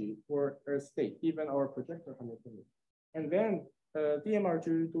energy for a state, even our projector Hamiltonian. And then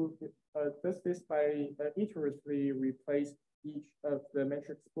DMR2 does this by iteratively replace each of the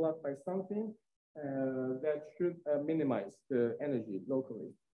matrix block by something. that should minimize the energy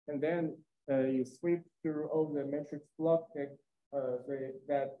locally. And then you sweep through all the matrix block that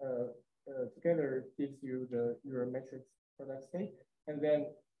together gives you your matrix product state. And then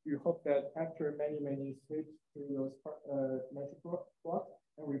you hope that after many sweeps through those matrix blocks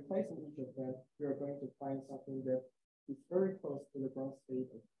and replacing each of them, you're going to find something that is very close to the ground state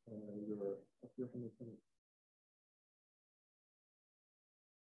of your Hamiltonian.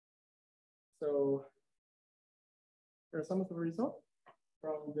 So here are some of the results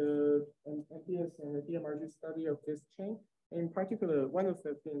from the MPS and the DMRG study of this chain. In particular, one of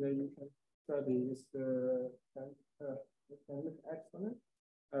the things that you can study is the dynamic exponent,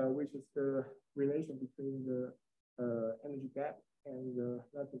 which is the relation between the energy gap and the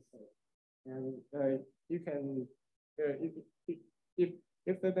lattice state. And you can,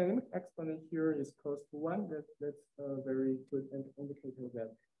 if the dynamic exponent here is close to 1, that's a very good indicator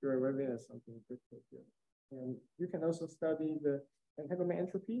that you're arriving at something critical here. And you can also study the entanglement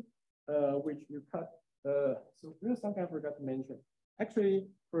entropy, which you cut. So here's something I forgot to mention. Actually,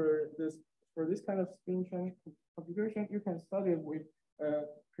 for this kind of spin chain configuration, you can study it with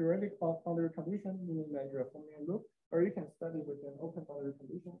periodic boundary condition, meaning that you're forming a loop, or you can study with an open boundary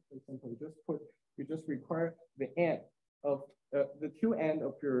condition. For example, you just require the end of the two end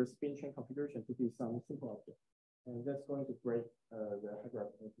of your spin chain configuration to be some simple object, and that's going to break the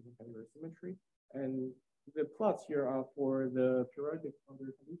Haagerup symmetry. And the plots here are for the periodic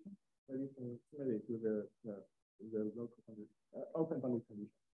boundary condition, so you can simulate to the local boundary, open boundary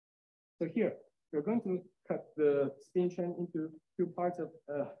condition. So here, you're going to cut the spin chain into two parts of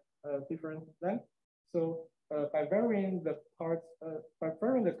different length. So by varying the parts, by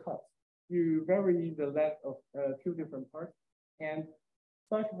varying the cuts, you vary the length of two different parts, and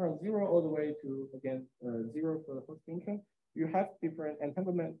starting from 0 all the way to, again, 0 for the whole spin chain, you have different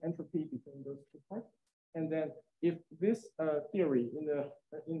entanglement entropy between those two parts. And then if this theory in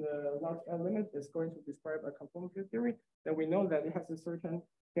the large L limit is going to describe a conformal theory, then we know that it has a certain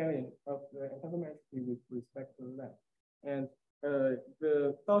scaling of the entanglement entropy with respect to the length. And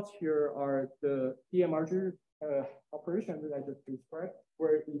the thoughts here are the DMRG operation that I just described,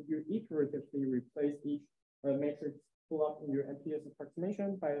 where you iteratively replace each matrix block in your MPS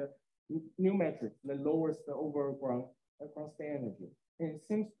approximation by a new matrix that lowers the overall ground state energy. And it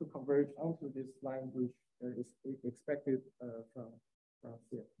seems to converge onto this line, which is expected from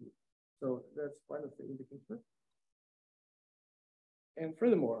CFT. So that's one of the indicators. And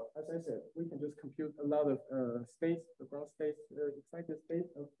furthermore, as I said, we can just compute a lot of states, the ground states, excited states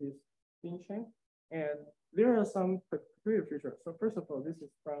of this spin chain. And there are some peculiar features. So first of all, this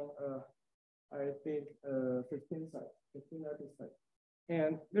is from, I think, 15 sites.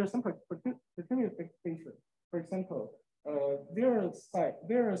 And there are some peculiar features. For example,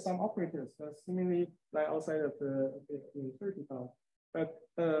 there are some operators that seemingly lie outside of the uncertainty bound. But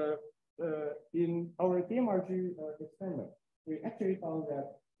in our DMRG experiment, we actually found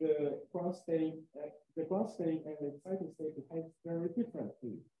that the ground state and the excited state behaves very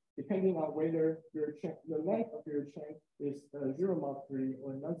differently, depending on whether the length of your chain is 0 Mach 3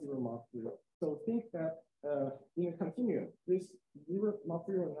 or non-zero Mach 3. So think that in a continuum, this 0 Mach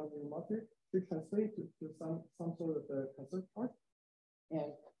 3 or non-zero Mach 3 should translate to some sort of conserved part.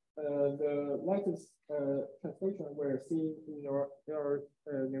 And the lattice translation we're seeing in our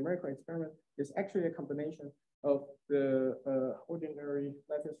numerical experiment is actually a combination of the ordinary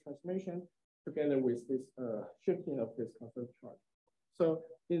lattice transformation together with this shifting of this conserved charge. So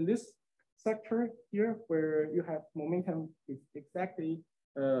in this sector here, where you have momentum is exactly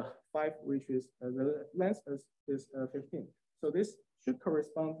 5, which is the length is 15. So this should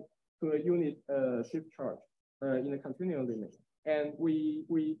correspond to a unit shift charge in a continuum limit. And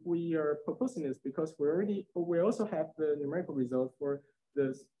we are proposing this because we also have the numerical results for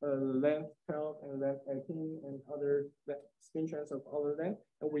this length 12 and length 18 and other spin chains of other length.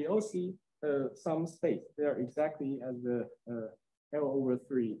 And we all see some states. They are exactly at the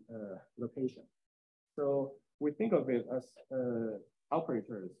L/3 location. So we think of it as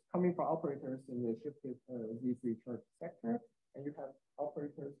operators, coming from operators in the shifted Z3 charge sector. And you have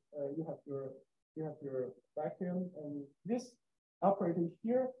operators, you have your vacuum, and this operator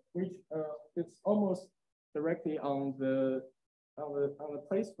here, which it's almost directly on the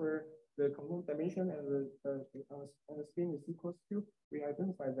place where the component dimension and the spin is equals to. We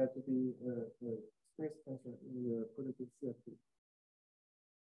identify that to be the space tensor in the positive CFT.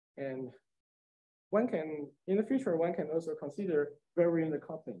 And one can, in the future, one can also consider varying the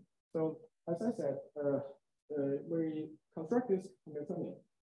coupling. So as I said, we construct this Hamiltonian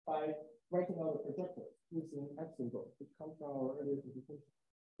by writing out a projector using X symbol, which comes from our earlier presentation.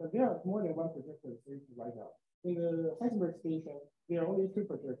 But there are more than one projector space right now. In the Heisenberg station, there are only two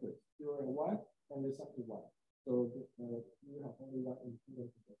projectors, 0 and 1, and the sum to 1. So you have only one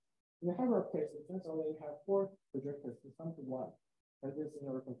independent projector. In the Haagerup case, it turns out that you have 4 projectors to sum to 1, like this in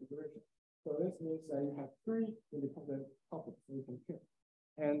our configuration. So this means that you have 3 independent couplings you can tune.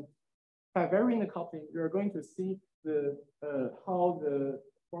 And by varying the coupling, you're going to see the how the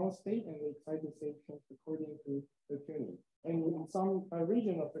ground state and the excited state change according to the tuning. And in some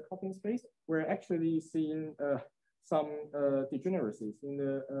region of the coupling space, we're actually seeing some degeneracies in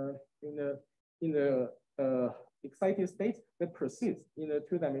the excited state that persists in a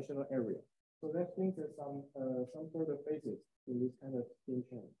 2-dimensional area. So that means there's some sort of phases in this kind of spin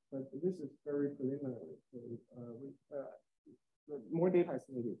change. But this is very preliminary. So more data is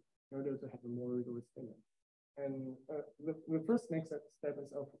needed in order to have a more rigorous statement. And the first next step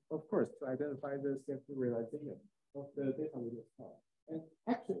is, of course, to identify the safety realization of the data we just found. And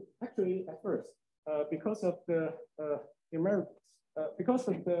actually, at first, because of the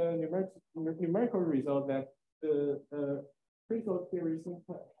numerical result that the critical theory seems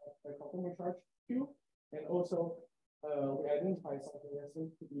to have a conformal charge Q, and also we identify something that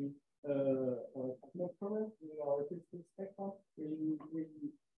seems to be a current in our physical spectrum.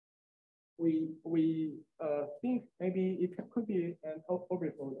 We think maybe it could be an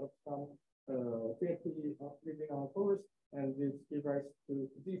orbital of some CFT living on force, and this gives rise to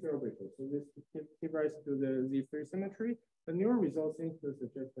Z3 orbital. So this gives rise to the Z3 symmetry. The newer results seem to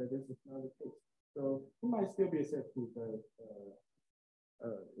suggest that this is not the case. So it might still be a CFT,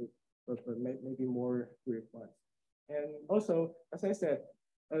 but maybe more refined. And also, as I said,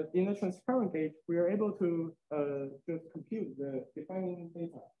 in a transparent gauge, we are able to just compute the defining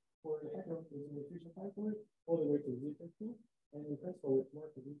data for the Haagerup using the fusion calculus all the way to Z15. And in principle, with more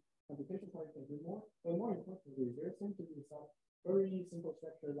computation power, you can do more. But more importantly, there seems to be some very simple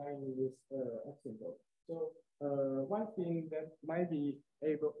structure lying in this F symbol. So one thing that might be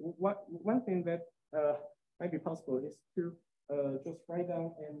possible is to just write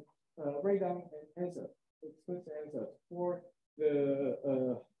down an answer, explicit answer for the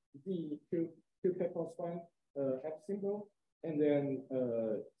Z2k plus 1 F symbol, and then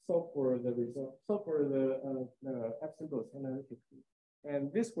solve for the result, solve for the F symbols analytically.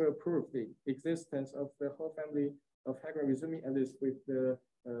 And this will prove the existence of the whole family of Haagerup resuming, at least with the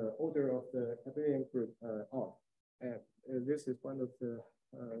order of the Affiliation group on. And this is one of the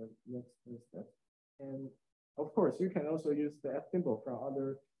next steps. And of course, you can also use the F symbol from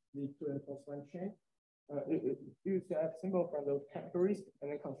other Z2 and plus 1 chain. Use the F symbol from those categories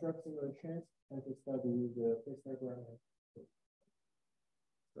and then construct similar chains and to study the phase diagram.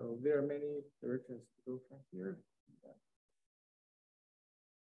 So there are many directions to go from here.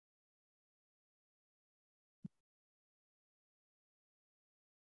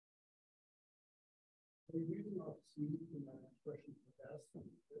 We're using our C in that expression for S.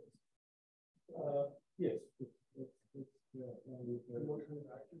 Yes.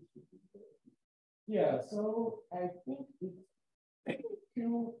 Yeah, so I think it's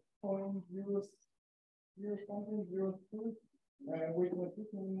 2.0 something 02 with a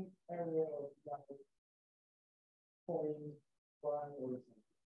different area of like 0.1 or something.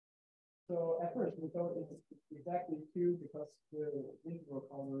 So at first we thought it's exactly 2 because the interval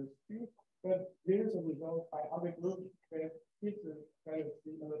covers 2, but there's a result by other groups that gives the kind of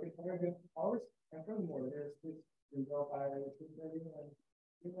the bit hours, and furthermore there's this result by Tzu-Chen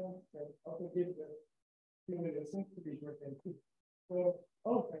Huang that also gives the feeling that seems to be greater than 2. So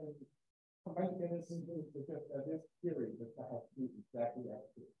all of them combined together seems to suggest that this theory does not have to be exactly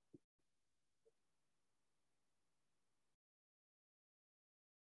accurate.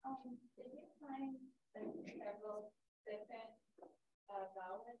 Did you find several different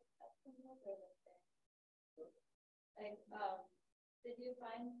valid estimates or the same? Like, did you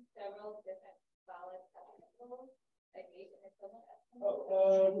find several different valid estimates, like equivalent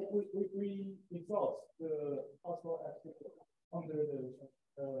estimates? We exhaust the possible estimate under the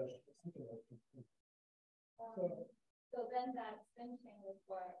assumption estimate. So then that spin chain was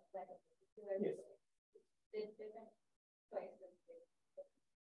for like a particular different choices.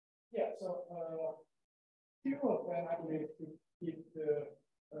 Yeah, so two of them I believe to keep the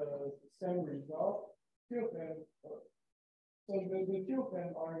same result. Two of them, so the two of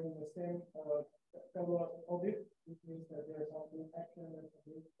them are in the same fellow orbit, which means that there is something action and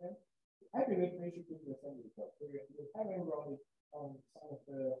them. I believe they should give the same result. So we haven't run it on some of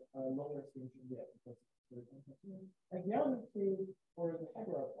the longer extension yet because and the other two for the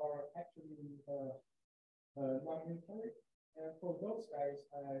Haagerup are actually non-unitary. And for those guys,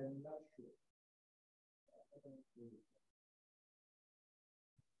 I'm not sure.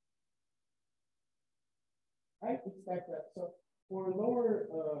 I expect that. So for lower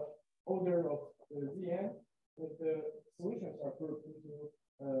order of the Zn, the solutions are grouped into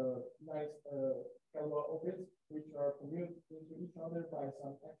nice parallel orbits, which are commute into each other by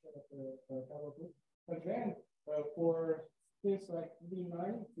some action of the parallel group. But then for things like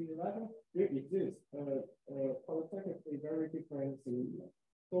V9, V11, there exists polytechnically very different solutions.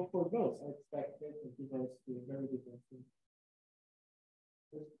 So for those, I expect them to be very different things.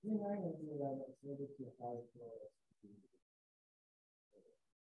 There's V9 and V11 is able to have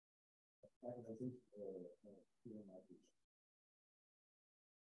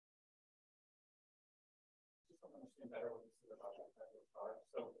Just to understand better what you said about that chart.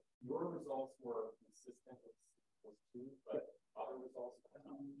 So your results were consistent with two, but other results.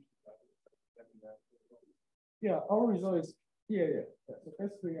 Yeah, our result is yeah. So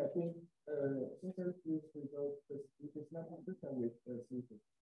basically, I think synthesis result is not consistent with the solution.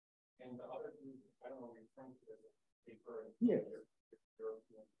 And the other two, I don't know, referring to the paper and yes.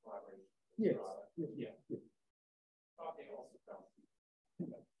 European collaboration. Yes. Okay, also found.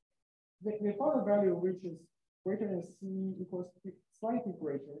 The final value, which is greater than C equals slightly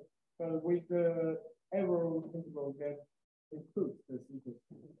greater, but with the error interval that includes the C equals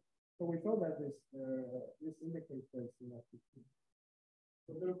C. So we thought that this indicates that it's not C.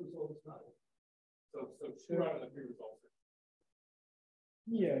 So the result is not. So two out of the three results.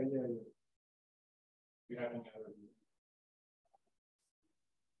 Yeah. Do you have any other?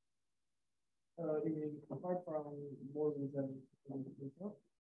 You mean apart from more reason? No,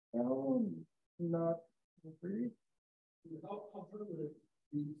 not really. How hard would it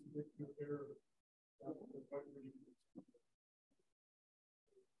be to make your error?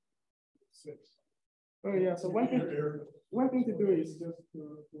 Six. Oh yeah. So one thing to do is just to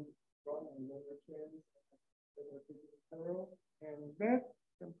run a longer chain and that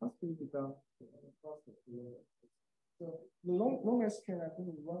can possibly be done in the process. So the longest chain I think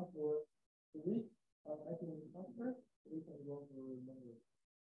we run for a week. I think after we can run for longer.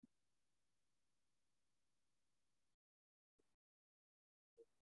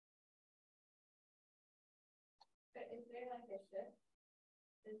 But is there like a shift?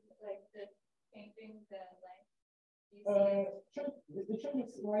 Is like the changing the length? The change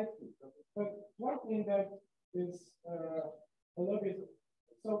is slightly, but one thing that is a little bit.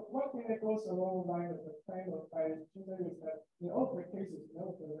 So one thing that goes along the line of the kind of I is that in all the cases,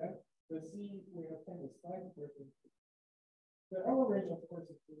 the C we obtain is slightly different. The error range, of course,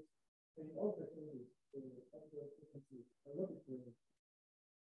 is in all the cases the frequency a little bit different.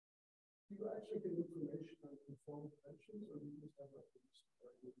 Do you actually get information on conformal dimensions, or do you just have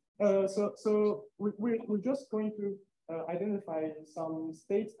So we're just going to identify some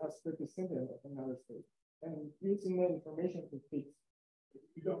states as the descendant of another state, and using that information to fix.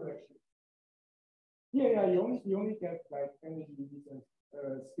 You don't actually. Yeah. You only get like energy and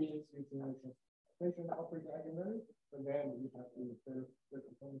speeds using translation operator eigenvalue, but then you have to the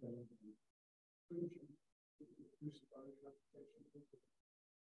component dimension.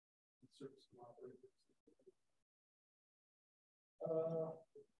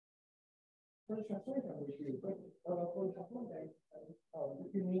 For the translation we do, but for the component,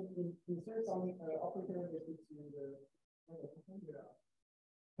 you need to insert some operator that is in the yeah.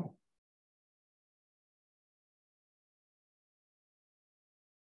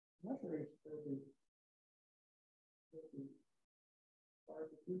 I'm not sure if there'll be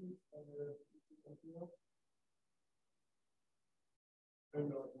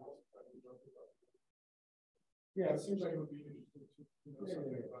yeah, it seems like it would be interesting to know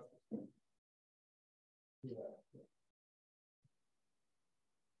something about this. Yeah.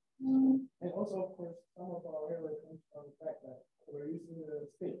 And also, of course, some of our error comes from the fact that we're using the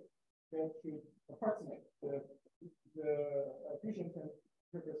state that to approximate the fusion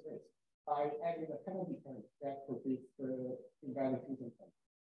trigger space by adding a penalty term that predicts the invalid fusion term.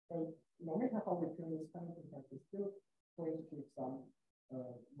 So no matter how we turn this penalty term, it's still going to keep some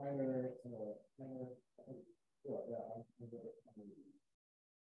minor. So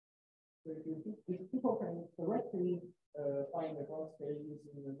if people can correctly find the ground state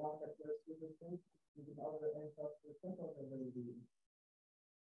using the non-vector space, using other n-plus simple, then they will be.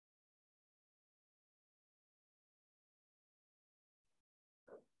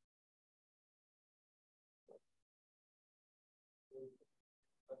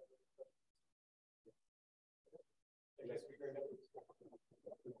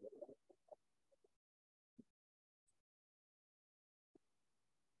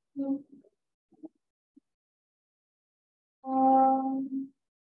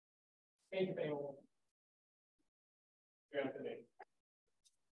 Thank you, everyone. Yeah, today.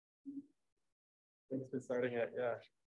 Thanks for starting it. Yeah.